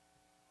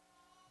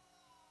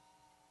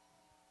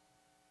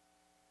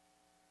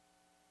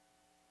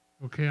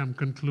 Okay, I'm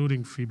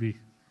concluding, Phoebe.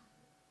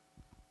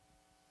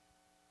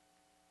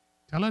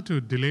 Tell her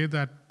to delay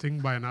that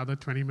thing by another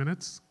 20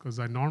 minutes because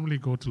I normally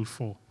go till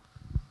 4.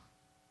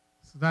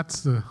 So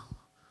that's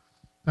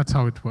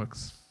how it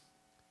works.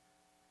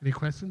 Any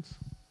questions?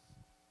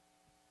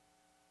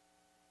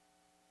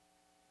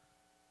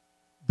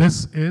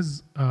 This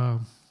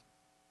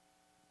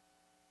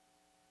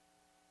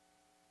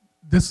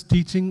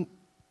teaching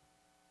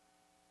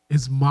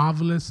is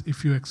marvelous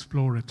if you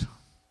explore it.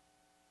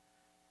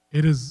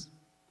 It is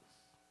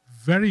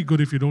very good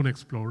if you don't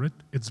explore it.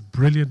 It's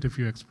brilliant if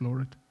you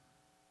explore it.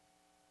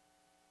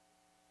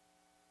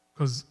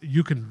 Because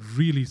you can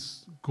really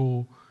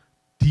go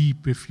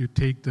deep if you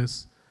take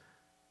this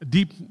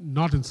deep,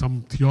 not in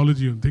some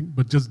theology or thing,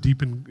 but just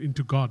deep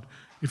into God,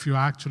 if you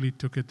actually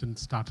took it and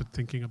started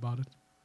thinking about it.